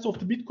snapshots of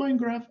the Bitcoin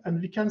graph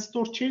and we can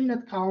store chain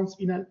net counts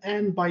in an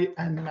n by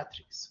n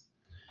matrix.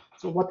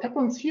 So what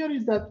happens here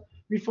is that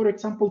we, for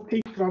example,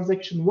 take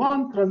transaction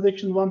 1.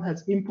 Transaction 1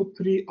 has input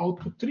 3,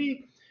 output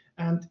 3.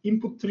 And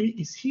input 3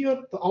 is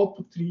here, the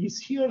output 3 is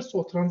here,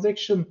 so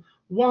transaction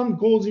 1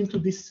 goes into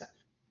this cell.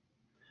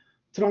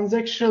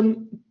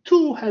 Transaction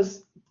 2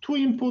 has 2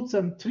 inputs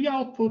and 3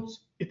 outputs.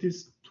 It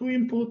is 2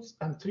 inputs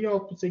and 3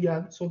 outputs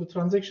again, so the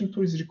transaction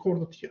 2 is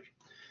recorded here.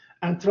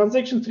 And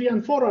transaction 3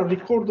 and 4 are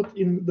recorded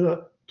in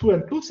the 2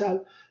 and 2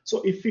 cell.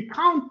 So if we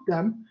count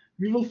them,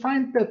 we will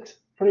find that,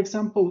 for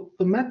example,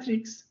 the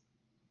matrix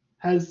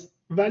has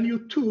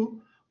value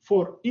 2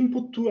 for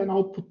input 2 and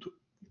output 2,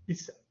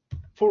 this cell.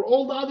 For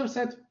all the other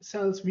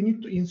cells, we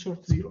need to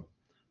insert 0.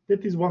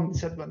 That is one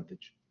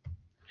disadvantage.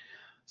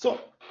 So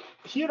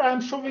here I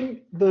am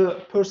showing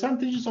the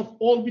percentages of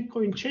all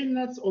Bitcoin chain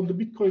nets on the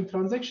Bitcoin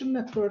transaction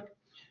network.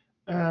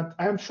 And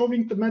I am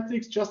showing the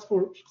matrix just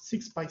for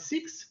 6 by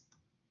 6.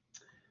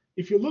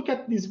 If you look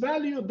at this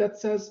value, that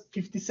says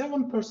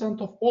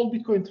 57% of all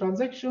Bitcoin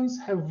transactions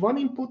have 1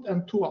 input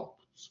and 2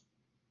 outputs.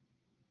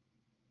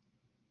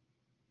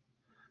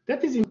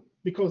 That is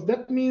because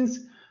that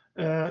means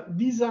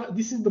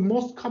this is the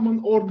most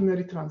common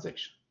ordinary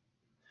transaction.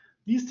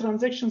 These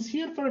transactions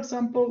here, for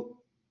example,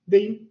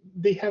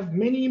 they have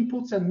many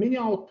inputs and many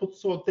outputs,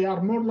 so they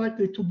are more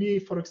likely to be,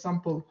 for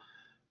example,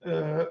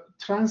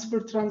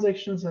 transfer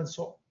transactions and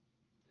so on.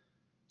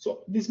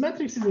 So this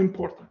matrix is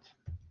important.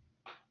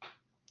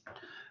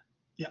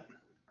 Yeah.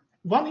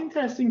 One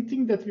interesting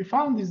thing that we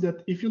found is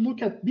that if you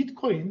look at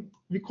Bitcoin,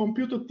 we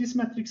computed this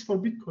matrix for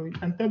Bitcoin,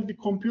 and then we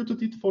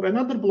computed it for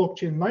another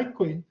blockchain,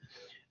 Litecoin,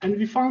 and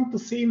we found the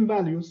same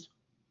values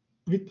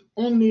with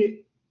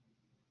only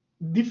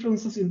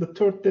differences in the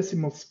third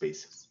decimal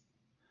spaces.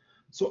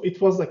 So it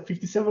was like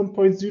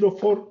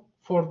 57.04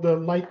 for the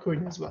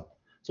Litecoin as well.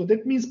 So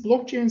that means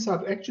blockchains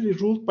are actually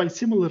ruled by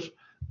similar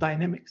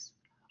dynamics.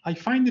 I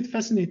find it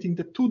fascinating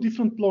that 2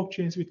 different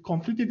blockchains with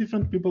completely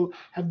different people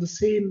have the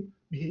same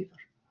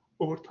behavior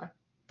over time.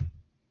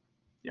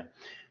 Yeah.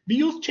 We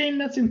use chain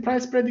nets in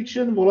price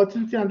prediction,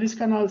 volatility and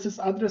risk analysis,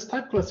 address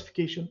type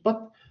classification,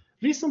 but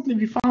recently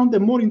we found a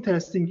more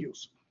interesting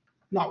use.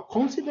 Now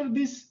consider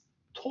this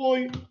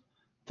toy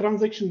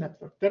transaction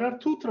network. There are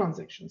 2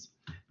 transactions.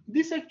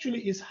 This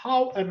actually is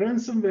how a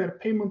ransomware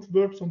payment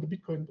works on the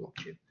Bitcoin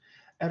blockchain.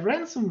 A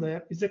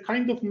ransomware is a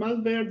kind of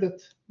malware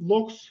that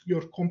locks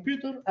your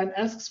computer and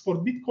asks for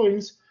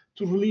Bitcoins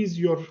to release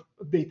your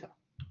data.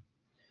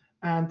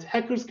 And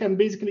hackers can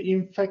basically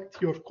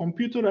infect your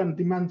computer and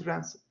demand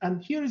ransom.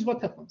 And here is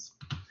what happens.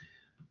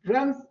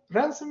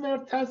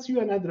 Ransomware tells you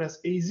an address,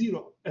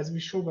 A0, as we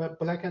show a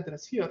black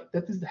address here.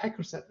 That is the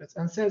hacker's address,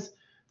 and says,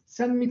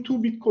 send me 2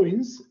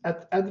 Bitcoins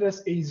at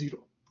address A0.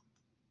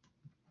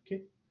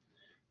 Okay.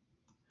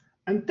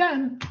 And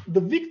then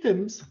the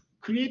victims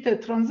create a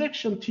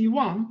transaction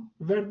T1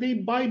 where they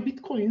buy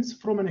bitcoins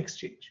from an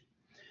exchange.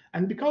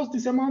 And because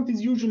this amount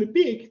is usually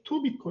big,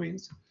 2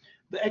 bitcoins,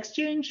 the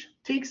exchange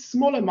takes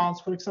small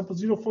amounts, for example,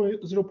 0.2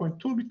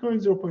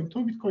 bitcoin, 0.2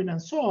 bitcoin,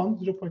 and so on,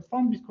 0.1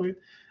 bitcoin,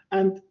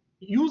 and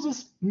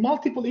uses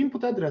multiple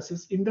input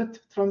addresses in that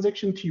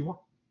transaction T1.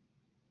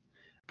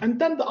 And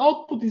then the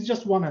output is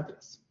just one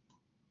address.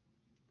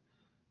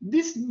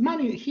 This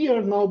money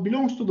here now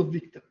belongs to the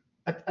victim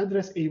at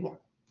address A1.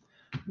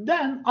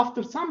 Then,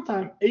 after some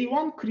time,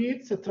 A1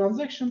 creates a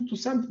transaction to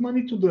send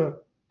money to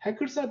the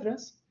hacker's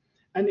address.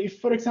 And if,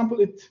 for example,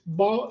 it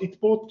bought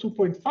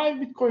 2.5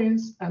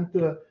 bitcoins and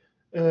the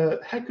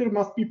hacker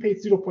must be paid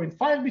 0.5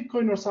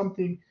 bitcoin or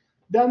something,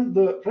 then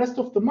the rest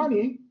of the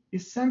money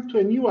is sent to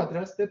a new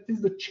address that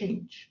is the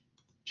change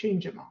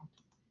amount,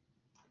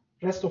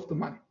 rest of the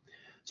money.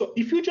 So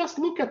if you just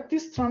look at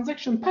this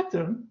transaction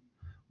pattern,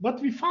 what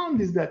we found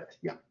is that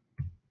you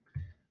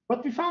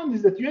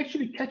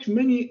actually catch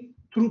many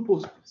true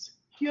positives.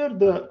 Here,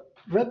 the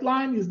red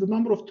line is the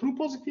number of true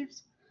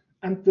positives,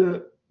 and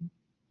the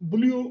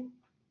blue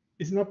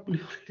is not blue,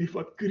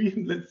 but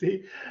green, let's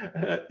say,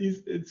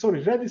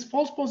 red is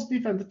false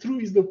positive, and the true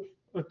is the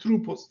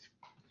true positive.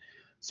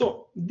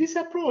 So this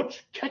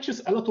approach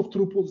catches a lot of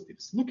true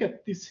positives. Look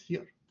at this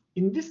here.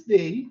 In this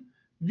day,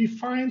 we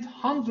find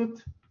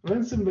 100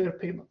 ransomware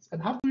payments.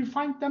 And how do we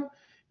find them?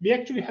 We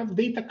actually have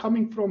data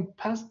coming from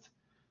past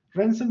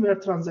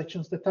ransomware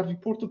transactions that are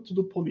reported to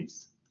the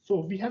police. So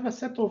we have a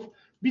set of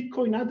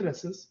Bitcoin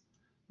addresses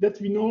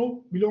that we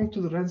know belong to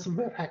the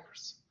ransomware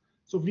hackers.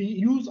 So we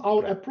use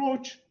our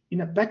approach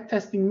in a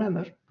backtesting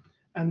manner,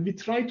 and we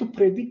try to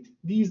predict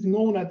these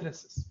known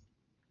addresses.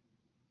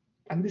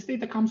 And this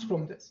data comes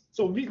from this.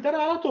 So there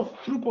are a lot of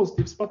true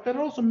positives, but there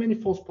are also many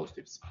false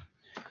positives.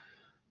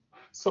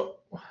 So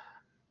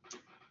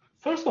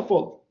first of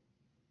all,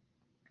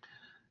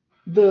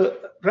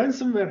 the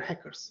ransomware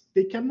hackers,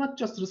 they cannot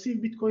just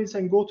receive Bitcoins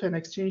and go to an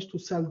exchange to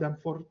sell them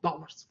for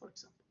dollars, for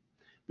example,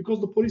 because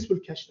the police will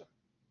catch them.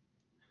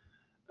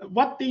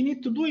 What they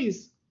need to do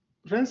is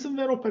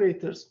ransomware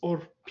operators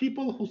or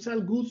people who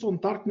sell goods on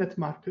darknet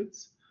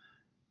markets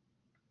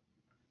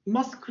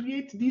must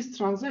create these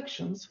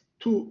transactions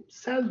to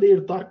sell their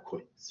dark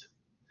coins.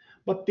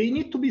 But they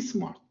need to be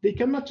smart. They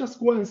cannot just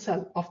go and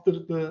sell after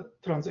the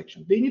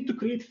transaction. They need to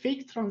create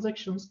fake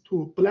transactions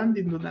to blend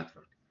in the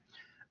network.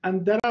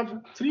 And there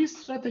are 3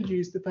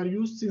 strategies that are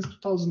used since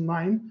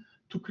 2009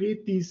 to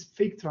create these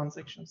fake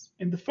transactions.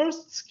 In the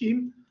first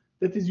scheme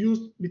that is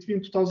used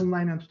between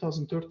 2009 and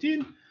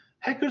 2013,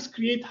 hackers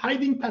create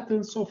hiding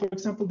patterns. So, for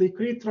example, they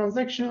create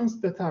transactions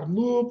that are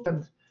looped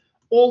and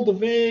all the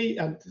way.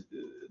 And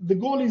the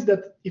goal is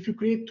that if you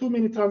create too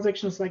many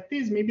transactions like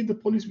this, maybe the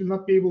police will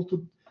not be able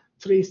to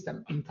trace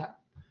them in time.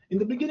 In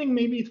the beginning,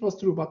 maybe it was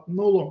true, but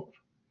no longer.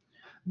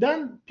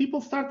 Then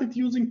people started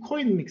using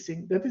coin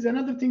mixing. That is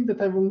another thing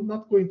that I will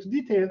not go into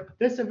detail.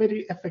 That's a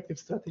very effective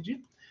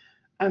strategy.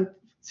 And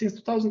since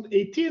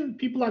 2018,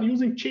 people are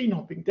using chain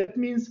hopping. That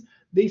means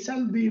they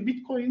sell the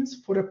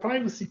Bitcoins for a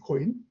privacy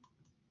coin.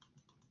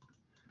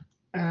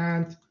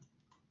 And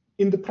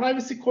in the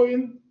privacy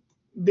coin,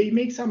 they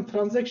make some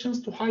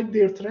transactions to hide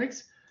their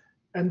tracks.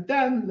 And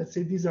then, let's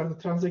say these are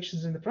the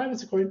transactions in the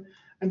privacy coin.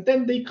 And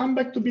then they come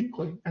back to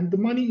Bitcoin. And the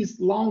money is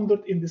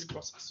laundered in this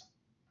process.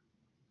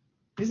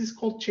 This is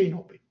called chain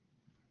hopping.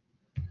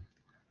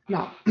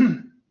 Now,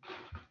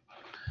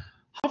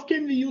 how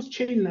can we use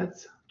chain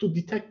nets to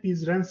detect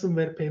these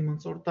ransomware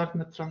payments or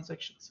darknet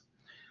transactions?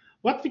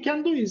 What we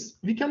can do is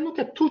we can look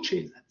at 2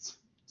 chain nets.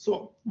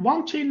 So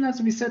one chain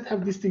nets we said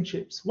have distinct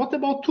shapes. What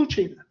about 2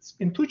 chain nets?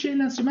 In 2 chain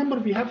nets, remember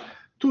we have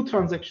 2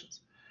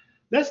 transactions.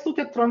 Let's look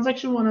at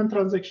transaction 1 and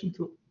transaction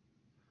 2.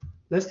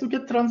 Let's look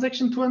at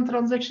transaction 2 and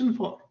transaction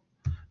 4.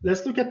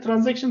 Let's look at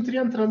transaction 3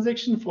 and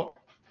transaction 4.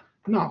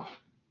 Now,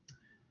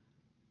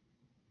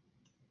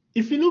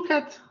 if we look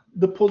at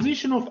the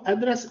position of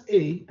address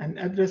A and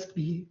address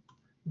B,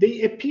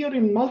 they appear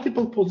in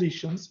multiple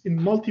positions in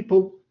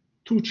multiple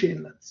 2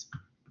 chainlets.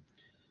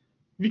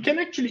 We can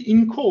actually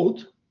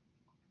encode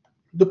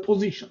the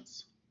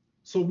positions.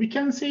 So we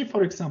can say,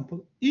 for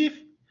example, if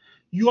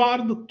you are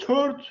the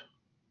 3rd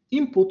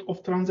input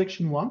of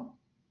transaction 1,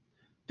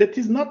 that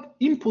is not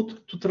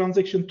input to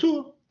transaction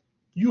 2,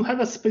 you have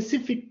a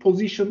specific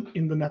position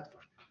in the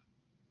network.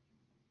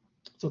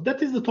 So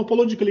that is the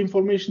topological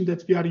information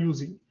that we are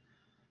using.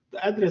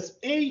 The address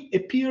A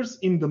appears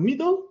in the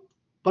middle,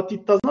 but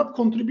it does not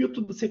contribute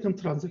to the 2nd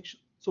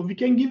transaction. So we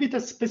can give it a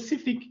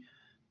specific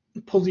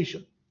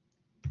position.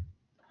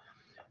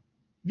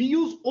 We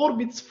use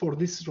orbits for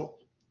this role.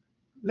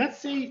 Let's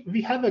say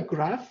we have a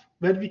graph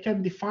where we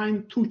can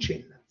define 2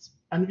 chainlets,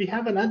 and we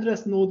have an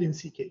address node in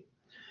CK.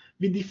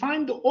 We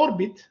define the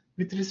orbit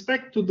with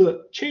respect to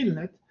the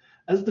chainlet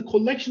as the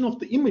collection of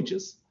the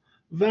images,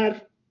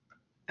 where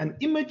an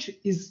image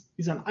is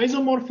an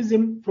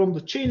isomorphism from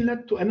the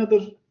chainlet to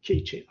another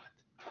K chainlet.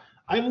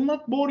 I will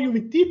not bore you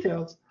with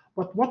details,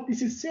 but what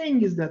this is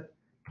saying is that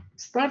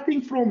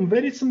starting from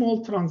very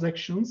small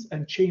transactions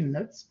and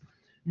chainlets,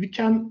 we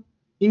can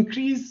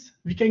increase,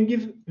 we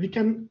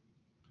can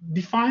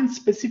define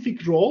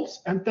specific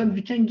roles, and then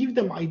we can give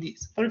them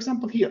IDs. For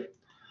example, here,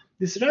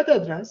 this red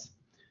address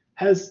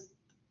has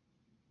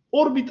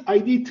orbit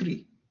ID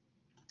 3.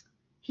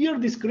 Here,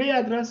 this gray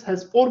address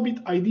has orbit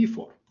ID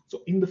 4.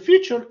 So in the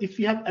future, if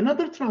we have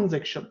another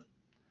transaction,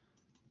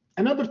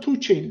 another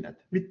 2-chain net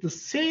with the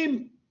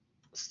same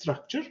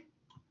structure,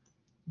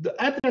 the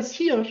address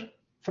here,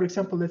 for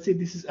example, let's say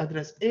this is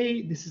address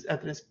A, this is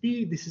address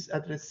B, this is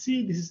address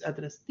C, this is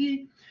address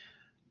D.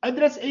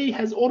 Address A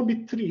has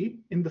orbit 3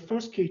 in the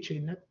first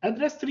k-chain net.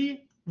 Address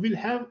 3 will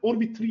have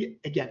orbit 3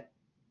 again.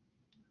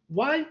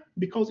 Why?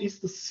 Because it's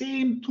the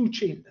same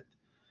 2-chain net.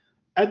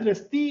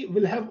 Address D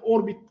will have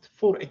orbit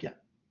 4 again.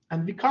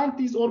 And we count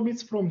these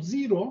orbits from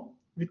 0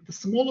 with the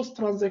smallest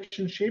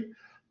transaction shape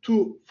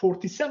to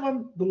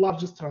 47, the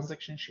largest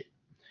transaction shape.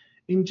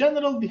 In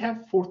general, we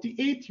have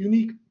 48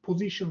 unique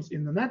positions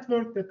in the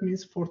network. That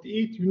means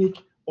 48 unique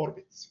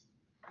orbits.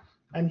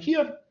 And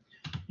here,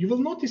 you will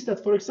notice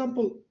that, for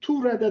example,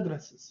 2 red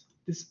addresses,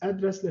 this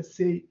address, let's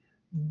say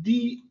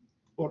D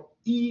or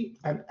E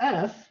and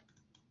F,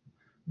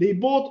 they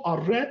both are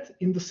red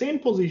in the same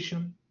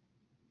position.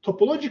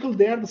 Topological,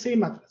 they are the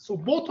same address. So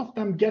both of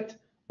them get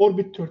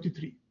orbit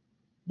 33,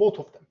 both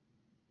of them.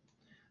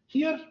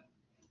 Here,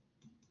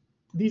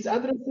 these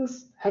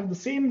addresses have the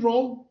same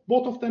role,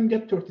 both of them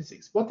get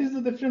 36. What is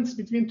the difference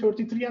between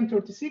 33 and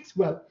 36?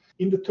 Well,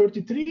 in the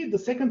 33, the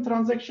second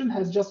transaction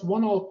has just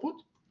one output.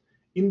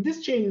 In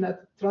this chain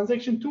net,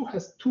 transaction 2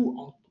 has 2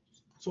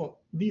 outputs. So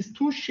these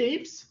 2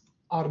 shapes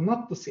are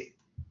not the same.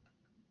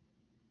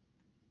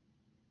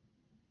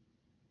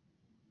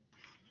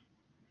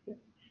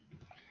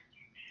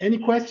 Any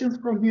questions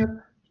from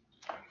here?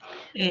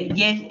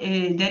 Yes,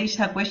 there is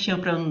a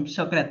question from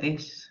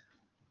Socrates.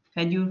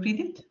 Can you read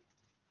it?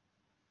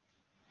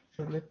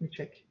 So let me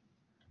check.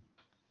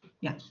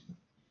 Yeah.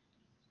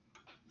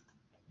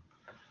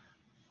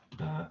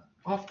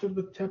 After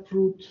the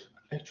taproot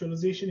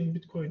actualization in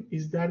Bitcoin,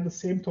 is there the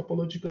same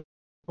topological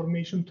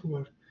information to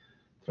where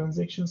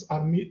transactions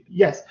are made?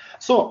 Yes.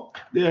 So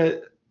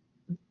the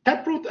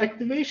taproot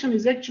activation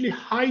is actually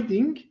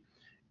hiding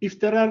if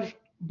there are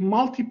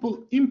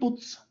multiple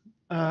inputs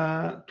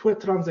to a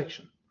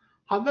transaction.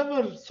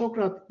 However,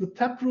 Socrates, the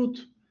taproot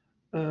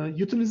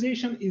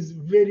utilization is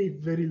very,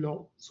 very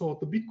low. So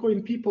the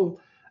Bitcoin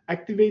people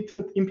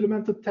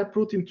implemented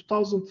taproot in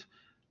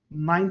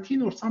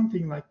 2019 or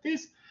something like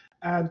this,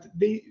 and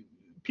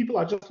people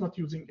are just not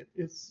using it.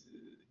 It's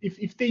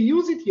if they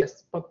use it,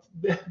 yes, but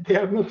they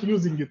are not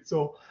using it.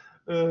 So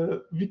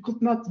we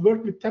could not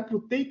work with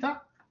taproot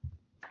data,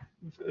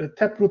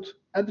 taproot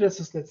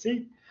addresses, let's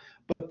say,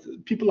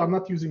 but people are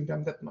not using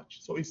them that much.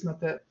 So it's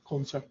not a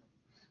concern.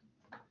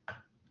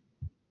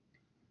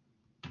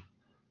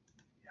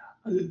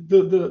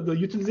 The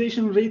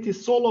utilization rate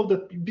is so low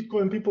that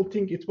Bitcoin people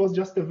think it was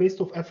just a waste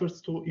of efforts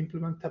to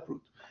implement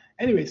taproot.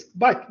 Anyways,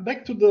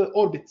 back to the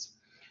orbits.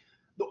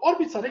 The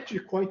orbits are actually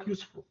quite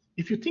useful.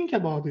 If you think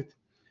about it,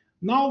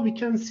 now we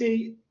can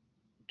say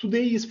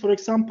today is, for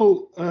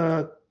example,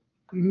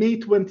 May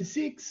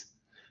 26.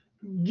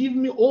 Give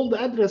me all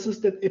the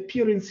addresses that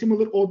appear in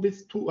similar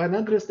orbits to an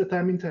address that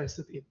I'm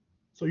interested in.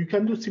 So you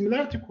can do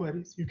similarity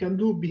queries. You can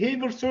do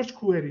behavior search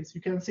queries.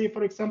 You can say,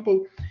 for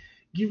example,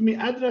 give me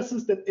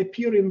addresses that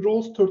appear in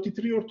rows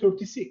 33 or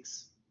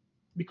 36,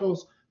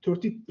 because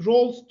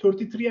rows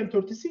 33 and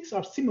 36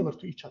 are similar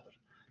to each other.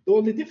 The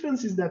only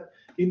difference is that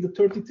in the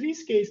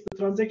 33's case, the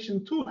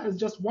transaction 2 has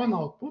just one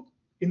output.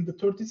 In the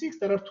 36,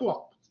 there are 2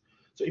 outputs.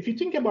 So if you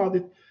think about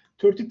it,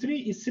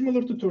 33 is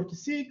similar to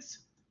 36,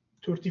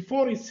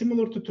 34 is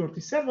similar to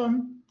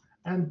 37,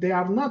 and they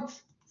are not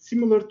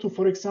similar to,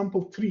 for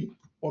example, 3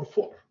 or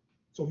 4.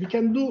 So we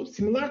can do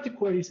similarity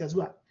queries as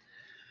well.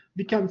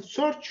 We can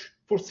search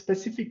for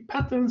specific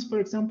patterns. For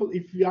example,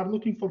 if we are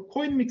looking for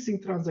coin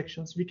mixing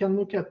transactions, we can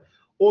look at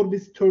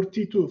orbits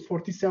 30 to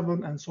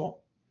 47 and so on.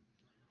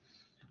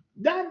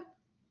 Then,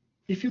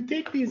 if you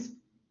take these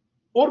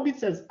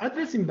orbits as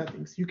address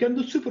embeddings, you can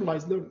do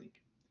supervised learning.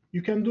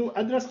 You can do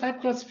address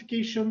type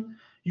classification.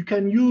 You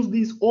can use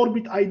these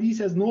orbit IDs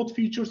as node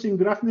features in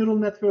graph neural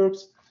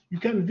networks. You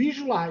can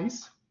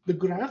visualize the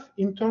graph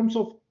in terms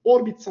of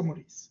orbit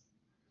summaries.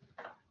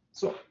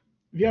 So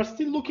we are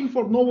still looking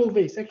for novel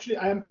ways. Actually,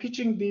 I am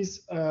pitching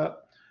this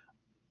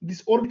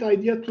orbit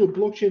idea to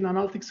blockchain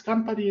analytics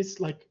companies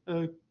like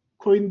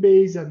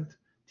Coinbase and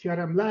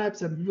TRM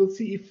Labs, and we will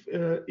see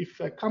if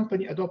a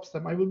company adopts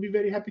them. I will be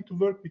very happy to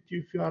work with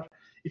you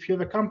if you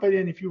have a company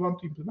and if you want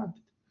to implement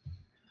it.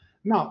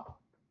 Now,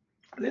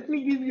 let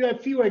me give you a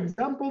few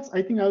examples.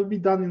 I think I'll be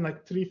done in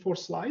like 3-4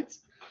 slides.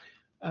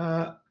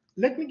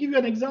 Let me give you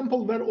an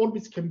example where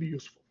orbits can be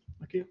useful.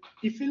 Okay,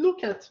 if we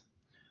look at,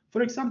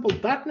 for example,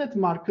 darknet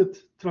market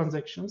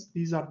transactions,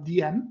 these are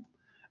DM,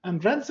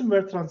 and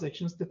ransomware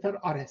transactions that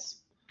are RS.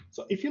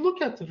 So if you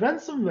look at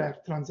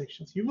ransomware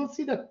transactions, you will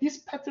see that this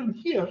pattern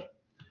here,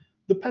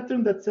 the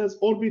pattern that says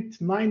orbit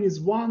 9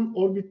 is 1,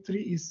 orbit 3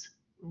 is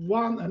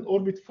 1, and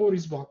orbit 4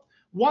 is 1.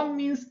 1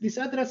 means this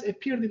address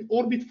appeared in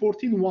orbit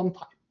 14 one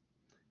time.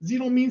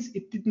 0 means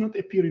it did not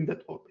appear in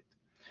that orbit.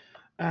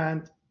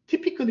 And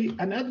typically,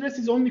 an address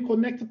is only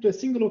connected to a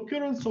single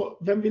occurrence. So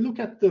when we look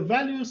at the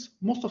values,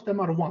 most of them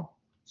are 1.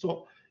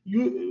 So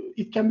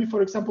it can be,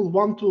 for example,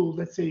 1 to,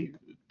 let's say,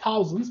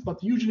 thousands,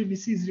 but usually we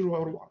see 0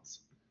 or 1s.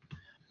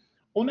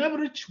 On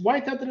average,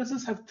 white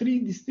addresses have 3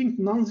 distinct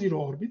non-zero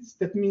orbits.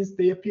 That means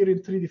they appear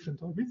in 3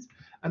 different orbits.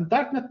 And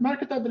darknet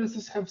market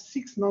addresses have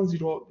 6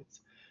 non-zero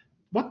orbits.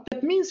 What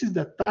that means is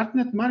that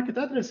darknet market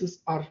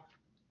addresses are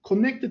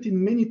connected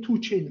in many 2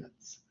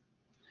 chainlets.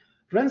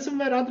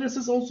 Ransomware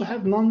addresses also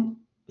have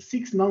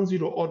 6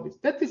 non-zero orbits.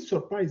 That is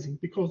surprising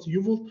because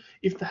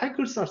if the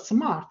hackers are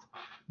smart,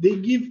 they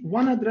give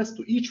 1 address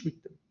to each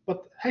victim.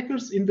 But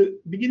hackers in the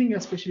beginning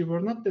especially were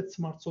not that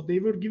smart, so they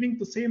were giving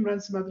the same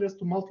ransom address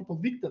to multiple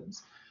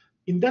victims.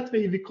 In that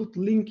way, we could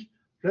link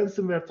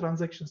ransomware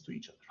transactions to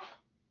each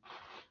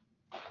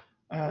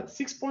other.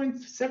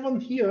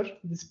 6.7 here,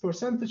 this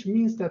percentage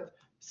means that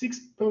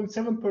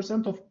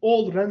 6.7% of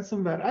all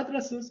ransomware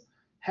addresses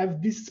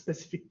have this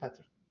specific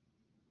pattern.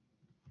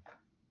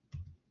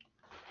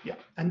 Yeah,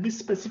 and this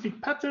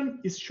specific pattern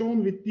is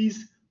shown with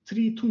these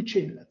 3 2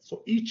 chainlets.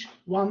 So each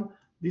one,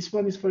 this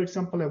one is, for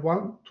example, a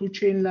 1 2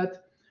 chainlet.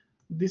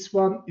 This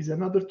one is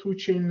another 2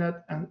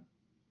 chainlet, and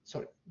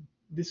sorry,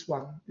 this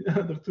one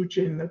another 2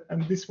 chainlet,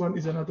 and this one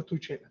is another 2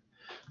 chainlet.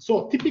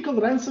 So typical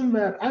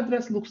ransomware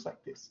address looks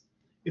like this.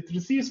 It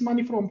receives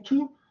money from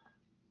 2,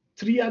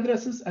 3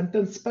 addresses, and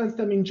then spends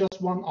them in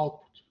just 1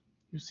 output.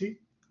 You see,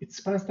 it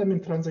spends them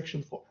in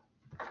transaction form.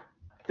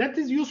 That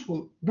is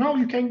useful. Now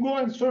you can go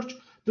and search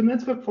the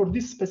network for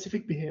this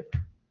specific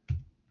behavior.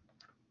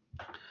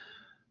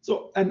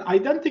 So an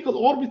identical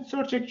orbit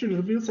search actually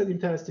reveals an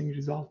interesting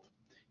result.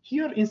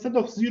 Here, instead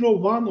of 0,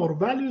 1, or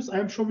values, I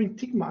am showing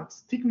tick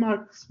marks. Tick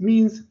marks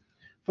means,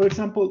 for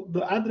example,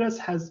 the address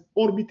has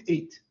orbit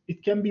 8.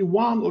 It can be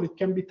 1 or it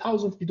can be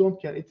 1,000. We don't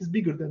care. It is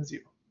bigger than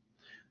 0.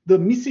 The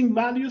missing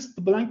values,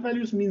 the blank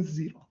values, means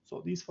 0.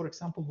 So these, for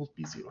example, would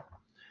be 0.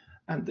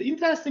 And the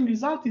interesting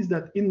result is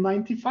that in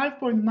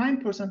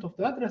 95.9% of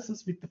the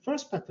addresses with the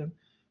first pattern,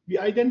 we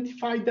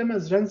identify them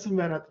as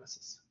ransomware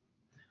addresses.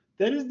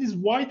 There is this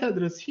white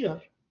address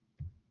here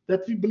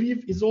that we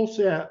believe is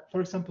also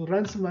for example,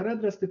 ransomware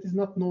address that is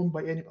not known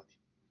by anybody.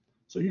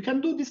 So you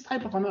can do this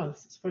type of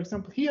analysis. For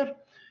example, here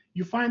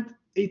you find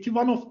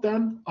 81 of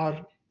them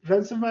are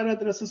ransomware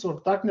addresses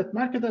or darknet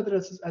market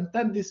addresses, and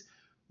then these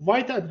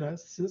white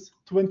addresses,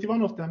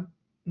 21 of them,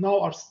 now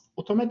are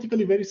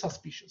automatically very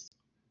suspicious.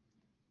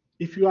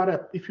 If you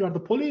are the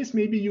police,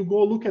 maybe you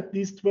go look at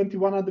these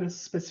 21 addresses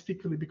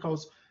specifically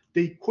because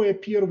they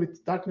co-appear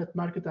with darknet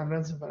market and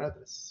ransomware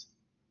addresses.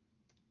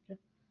 Okay.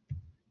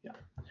 Yeah.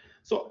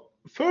 So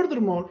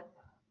furthermore,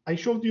 I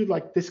showed you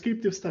like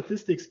descriptive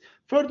statistics.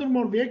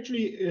 Furthermore, we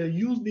actually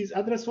use these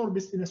address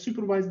orbits in a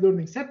supervised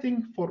learning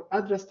setting for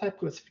address type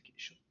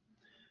classification.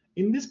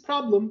 In this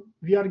problem,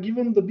 we are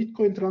given the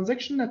Bitcoin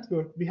transaction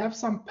network. We have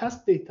some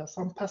past data,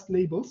 some past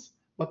labels,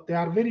 but they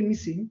are very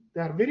missing.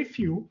 They are very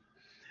few.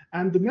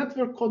 And the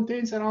network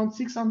contains around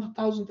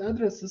 600,000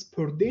 addresses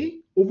per day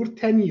over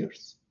 10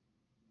 years.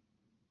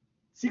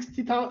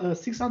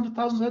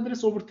 600,000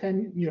 addresses over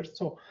 10 years.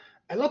 So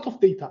a lot of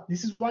data.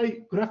 This is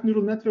why graph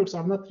neural networks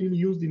are not really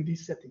used in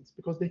these settings,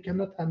 because they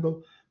cannot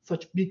handle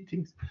such big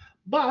things.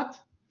 But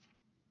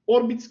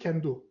orbits can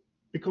do,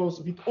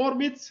 because with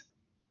orbits,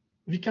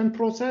 we can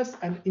process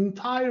an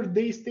entire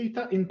day's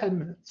data in 10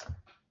 minutes.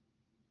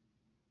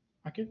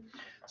 Okay,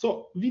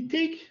 so we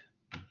take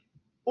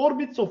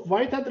orbits of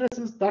white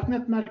addresses,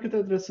 darknet market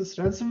addresses,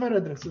 ransomware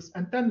addresses,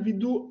 and then we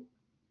do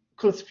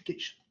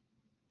classification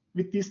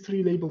with these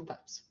 3 label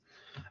types.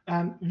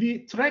 And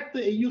we track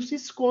the AUC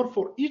score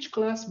for each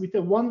class with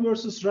a 1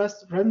 versus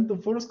rest random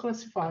forest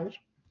classifier.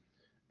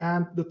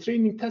 And the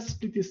training test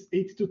split is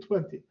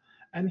 80-20.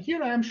 And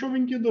here I am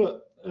showing you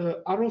the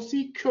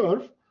ROC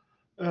curve,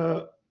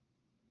 the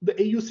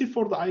AUC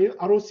for the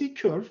ROC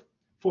curve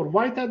for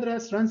white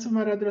address,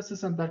 ransomware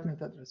addresses, and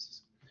darknet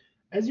addresses.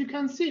 As you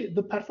can see,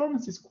 the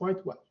performance is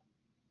quite well.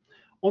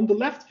 On the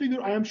left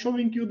figure, I am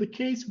showing you the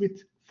case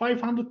with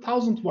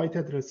 500,000 white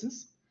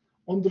addresses.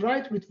 On the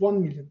right with 1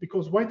 million,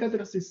 because white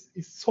addresses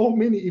is so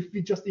many. If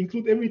we just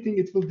include everything,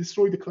 it will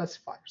destroy the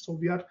classifier. So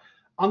we are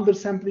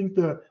undersampling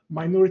the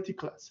minority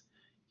class.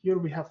 Here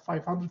we have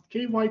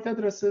 500K white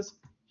addresses.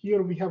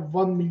 Here we have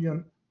 1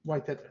 million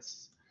white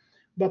addresses.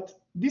 But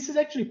this is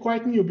actually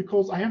quite new,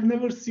 because I have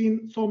never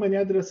seen so many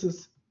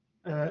addresses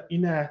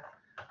in an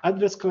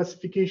address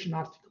classification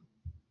article.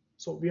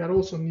 So we are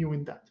also new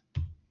in that.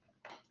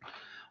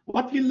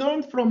 What we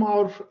learned from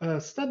our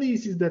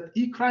studies is that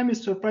e-crime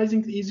is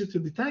surprisingly easy to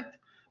detect,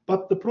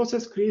 but the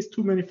process creates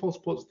too many false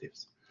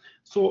positives.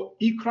 So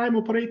e-crime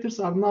operators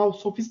are now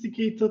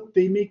sophisticated.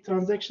 They make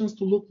transactions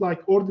to look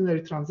like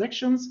ordinary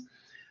transactions.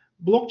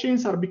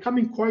 Blockchains are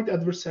becoming quite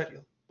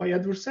adversarial. By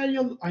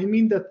adversarial, I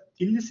mean that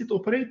illicit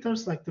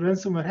operators like the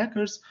ransomware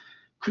hackers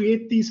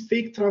create these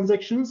fake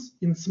transactions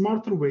in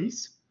smarter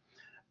ways.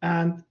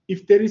 And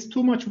if there is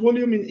too much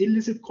volume in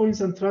illicit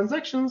coins and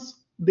transactions,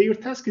 their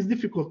task is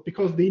difficult,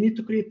 because they need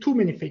to create too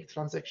many fake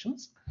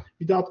transactions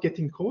without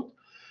getting caught.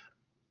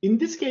 in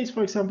this case,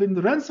 for example, in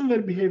the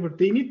ransomware behavior,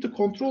 they need to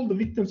control the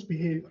victim's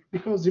behavior.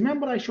 Because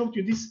remember, I showed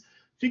you this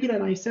figure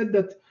and I said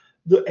that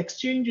the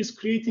exchange is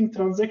creating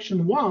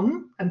transaction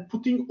 1 and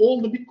putting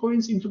all the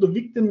Bitcoins into the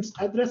victim's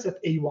address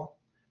at A1.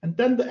 And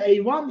then the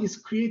A1 is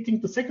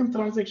creating the second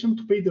transaction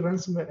to pay the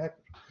ransomware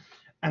hacker.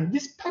 And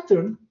this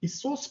pattern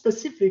is so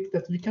specific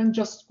that we can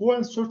just go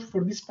and search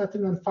for this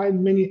pattern and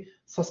find many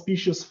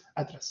suspicious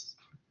addresses.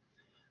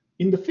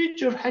 In the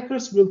future,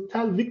 hackers will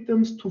tell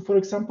victims to, for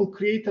example,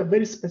 create a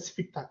very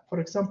specific type.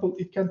 For example,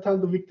 it can tell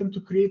the victim to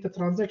create a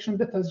transaction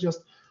that has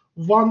just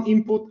 1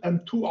 input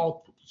and 2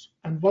 outputs,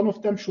 and one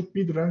of them should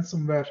be the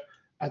ransomware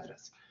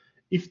address.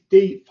 If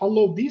they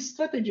follow these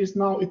strategies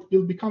now, it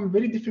will become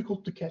very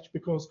difficult to catch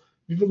because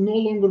we will no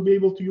longer be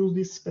able to use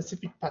these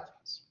specific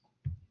patterns.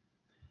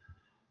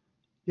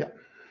 Yeah,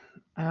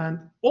 and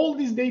all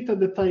this data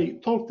that I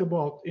talked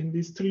about in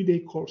this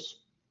 3-day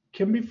course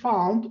can be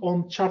found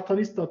on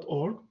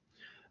chartalist.org.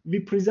 We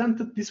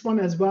presented this one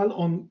as well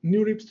on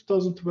NeurIPS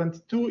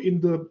 2022 in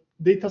the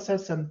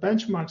datasets and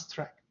benchmarks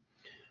track.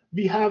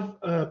 We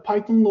have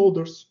Python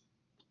loaders.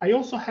 I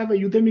also have a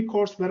Udemy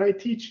course where I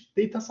teach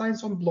data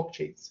science on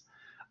blockchains.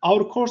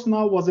 Our course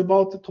now was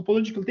about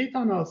topological data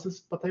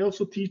analysis, but I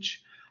also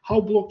teach how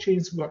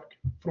blockchains work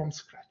from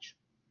scratch.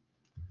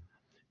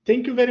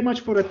 Thank you very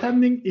much for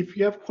attending. If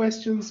you have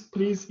questions,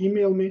 please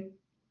email me.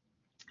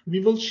 We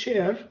will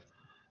share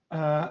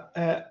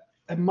a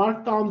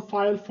markdown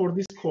file for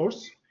this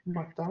course,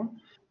 markdown,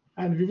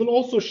 and we will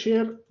also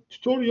share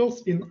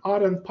tutorials in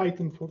R and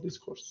Python for this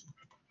course.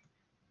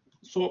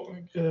 So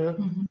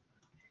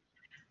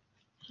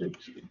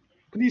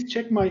please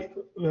check my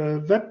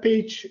web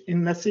page.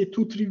 In, let's say,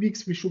 2-3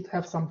 weeks, we should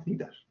have something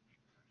there.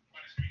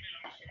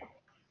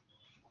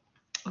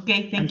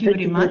 Okay, thank you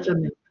very much.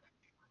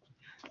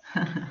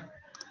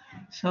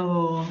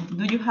 So,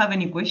 do you have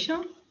any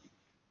question?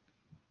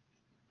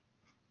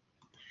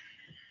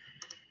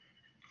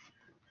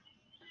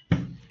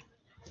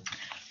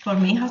 For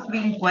me, it has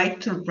been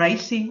quite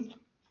surprising.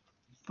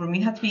 For me,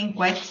 it has been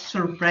quite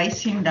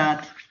surprising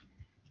that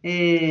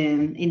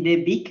in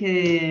the big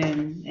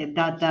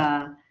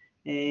data,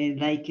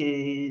 like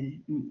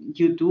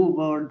YouTube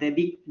or the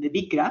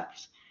big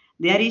graphs,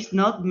 there is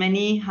not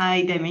many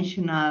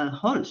high-dimensional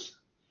holes.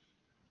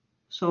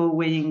 So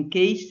when in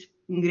case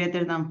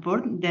greater than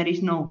 4, there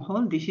is no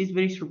hole. This is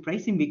very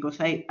surprising because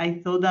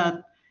I thought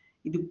that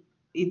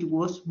it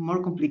was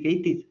more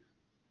complicated,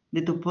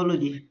 the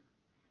topology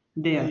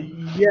there.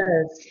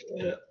 Yes,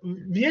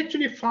 we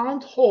actually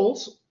found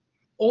holes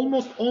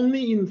almost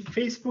only in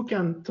Facebook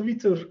and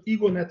Twitter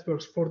ego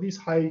networks for these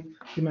high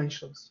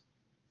dimensions.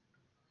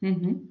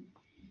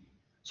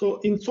 So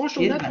in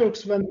social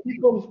networks, when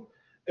people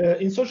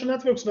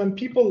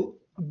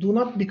do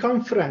not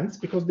become friends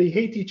because they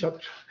hate each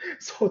other,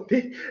 so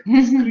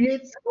this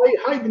creates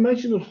high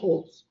dimensional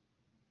holes.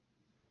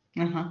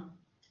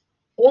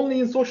 Only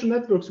in social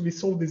networks we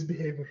saw this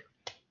behavior.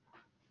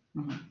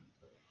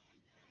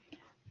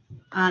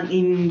 And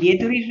in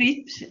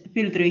Dietrich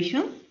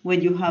filtration,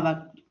 when you have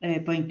a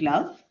point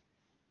cloud,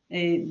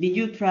 did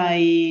you try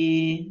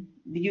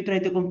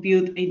to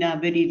compute in a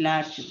very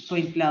large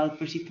point cloud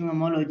persistent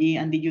homology,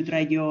 and did you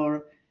try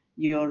your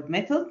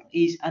method?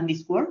 And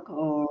this work,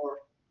 or?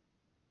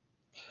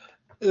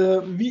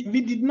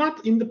 We did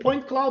not in the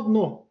point cloud,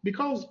 no,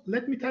 because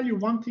let me tell you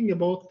one thing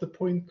about the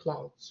point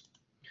clouds.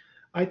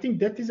 I think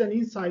that is an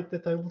insight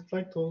that I would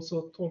like to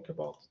also talk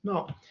about.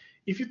 Now,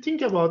 if you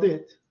think about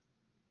it,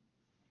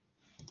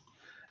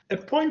 a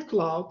point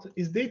cloud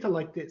is data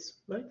like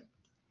this, right?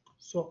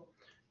 So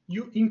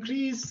you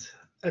increase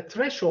a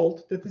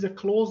threshold that is a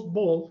closed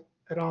ball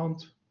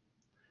around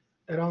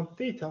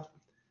data,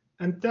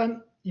 and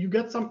then you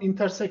get some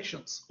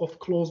intersections of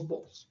closed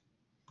balls.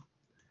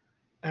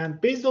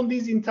 And based on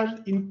these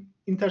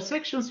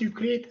intersections, you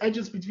create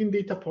edges between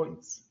data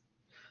points.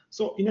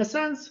 So in a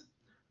sense,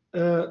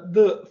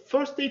 the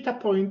first data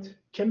point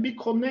can be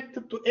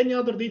connected to any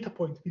other data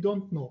point. We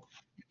don't know.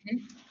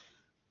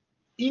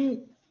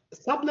 In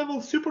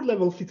sub-level,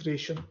 super-level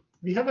filtration,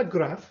 we have a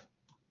graph.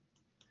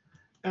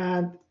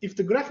 And if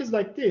the graph is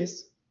like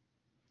this,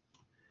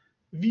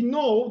 we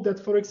know that,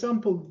 for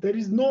example, there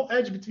is no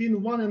edge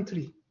between 1 and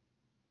 3.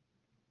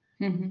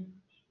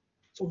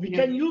 So we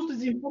can use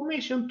this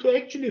information to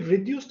actually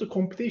reduce the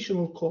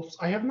computational costs.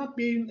 I have not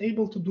been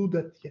able to do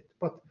that yet,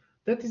 but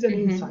that is an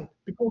insight.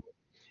 Because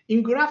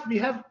in graph, we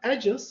have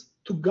edges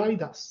to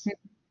guide us.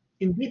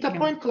 In data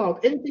point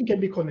cloud, anything can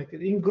be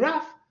connected. In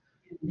graph,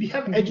 we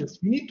have edges.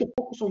 We need to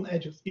focus on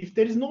edges. If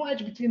there is no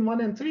edge between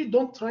 1 and 3,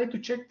 don't try to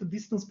check the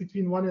distance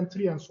between 1 and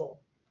 3 and so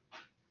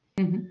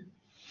on.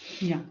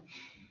 Yeah.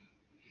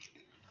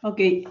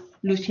 Okay,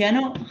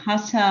 Luciano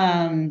has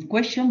a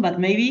question, but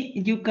maybe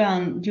you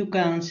can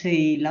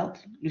say loud,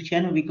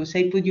 Luciano, because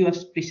I put you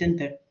as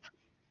presenter.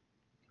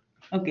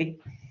 Okay.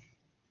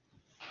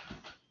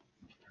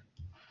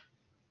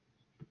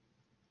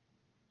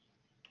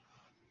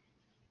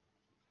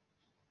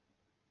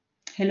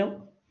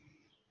 Hello.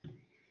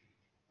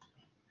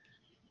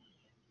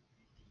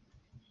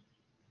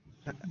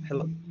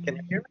 Hello, can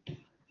you hear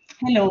me?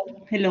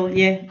 Hello. Hello.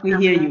 Yeah, we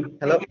hear you.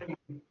 Hello.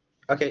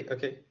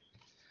 Okay.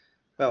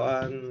 Well,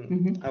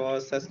 I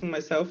was asking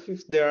myself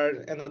if there are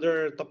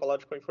another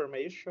topological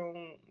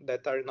information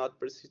that are not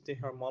persistent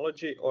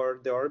homology or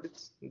the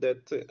orbits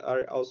that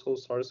are also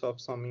source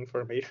of some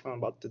information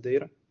about the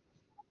data.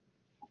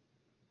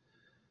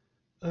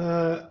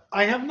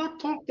 I have not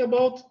talked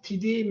about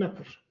TDA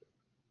mapper.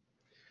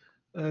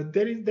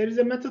 There is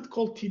a method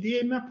called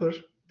TDA mapper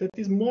that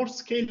is more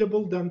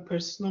scalable than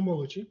persistent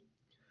homology.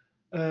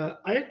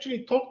 I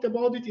actually talked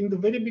about it in the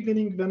very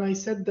beginning when I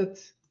said that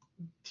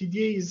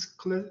TDA is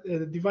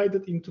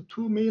divided into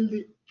two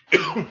mainly.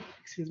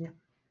 Excuse me.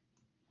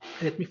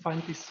 Let me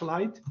find this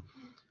slide.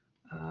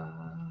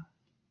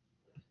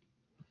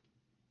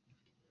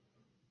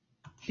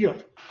 Here,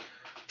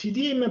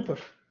 TDA mapper.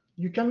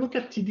 You can look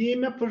at TDA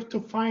mapper to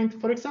find,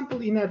 for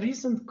example, in a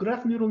recent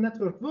graph neural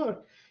network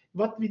work,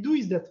 what we do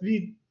is that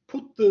we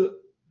put the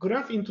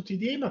graph into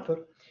TDA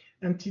mapper,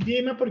 and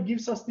TDA mapper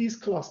gives us these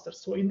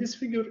clusters. So in this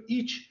figure,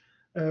 each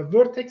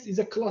vertex is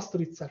a cluster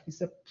itself.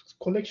 It's a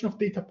collection of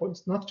data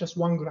points, not just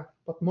one graph,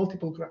 but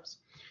multiple graphs.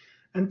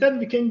 And then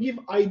we can give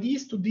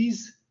IDs to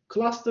these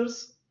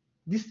clusters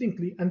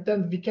distinctly, and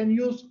then we can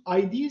use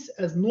IDs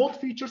as node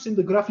features in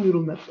the graph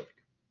neural network.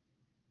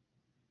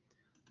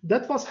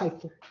 That was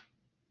helpful.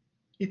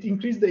 It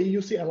increased the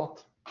AUC a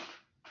lot.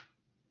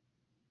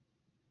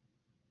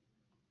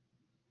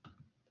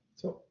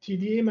 So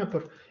TDA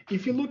mapper.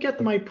 If you look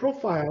at my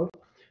profile,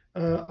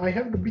 I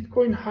have the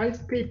Bitcoin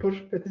Hive paper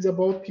that is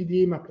about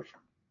TDA mapper.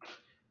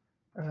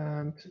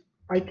 And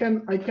I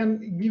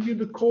can give you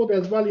the code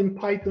as well in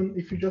Python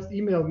if you just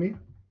email me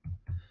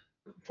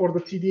for the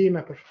TDA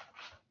mapper.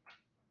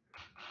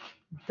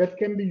 That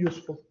can be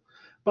useful.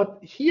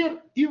 But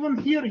here, even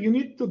here, you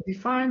need to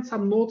define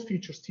some node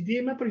features.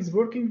 TDA mapper is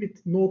working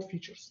with node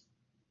features.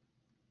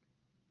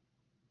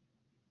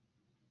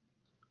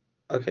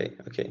 Okay.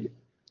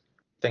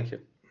 Thank you.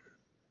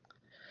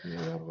 You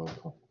are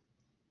welcome.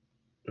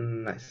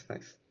 Nice.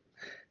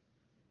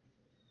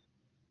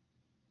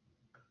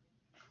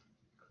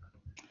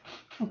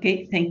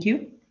 Okay, thank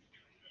you.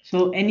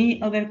 So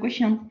any other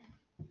question?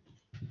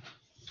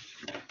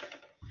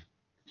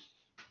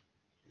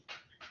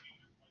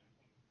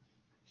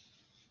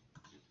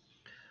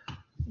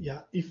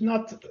 Yeah, if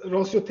not,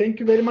 Rocio, thank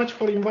you very much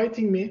for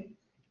inviting me.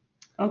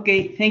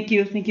 Okay, thank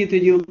you to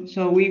you.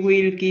 So we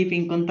will keep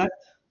in contact.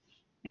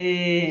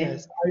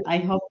 Yes, I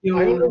hope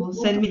you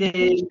send me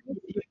the.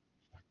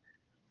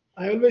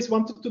 I always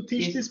wanted to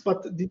teach Yes. this,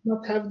 but did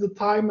not have the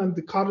time and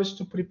the courage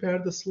to prepare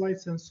the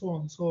slides and so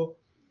on. So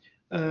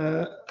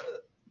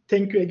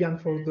thank you again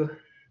for the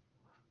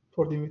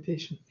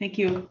invitation. Thank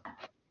you.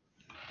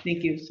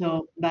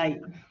 So bye.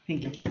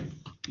 Thank you.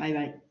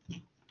 Bye.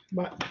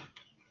 Bye.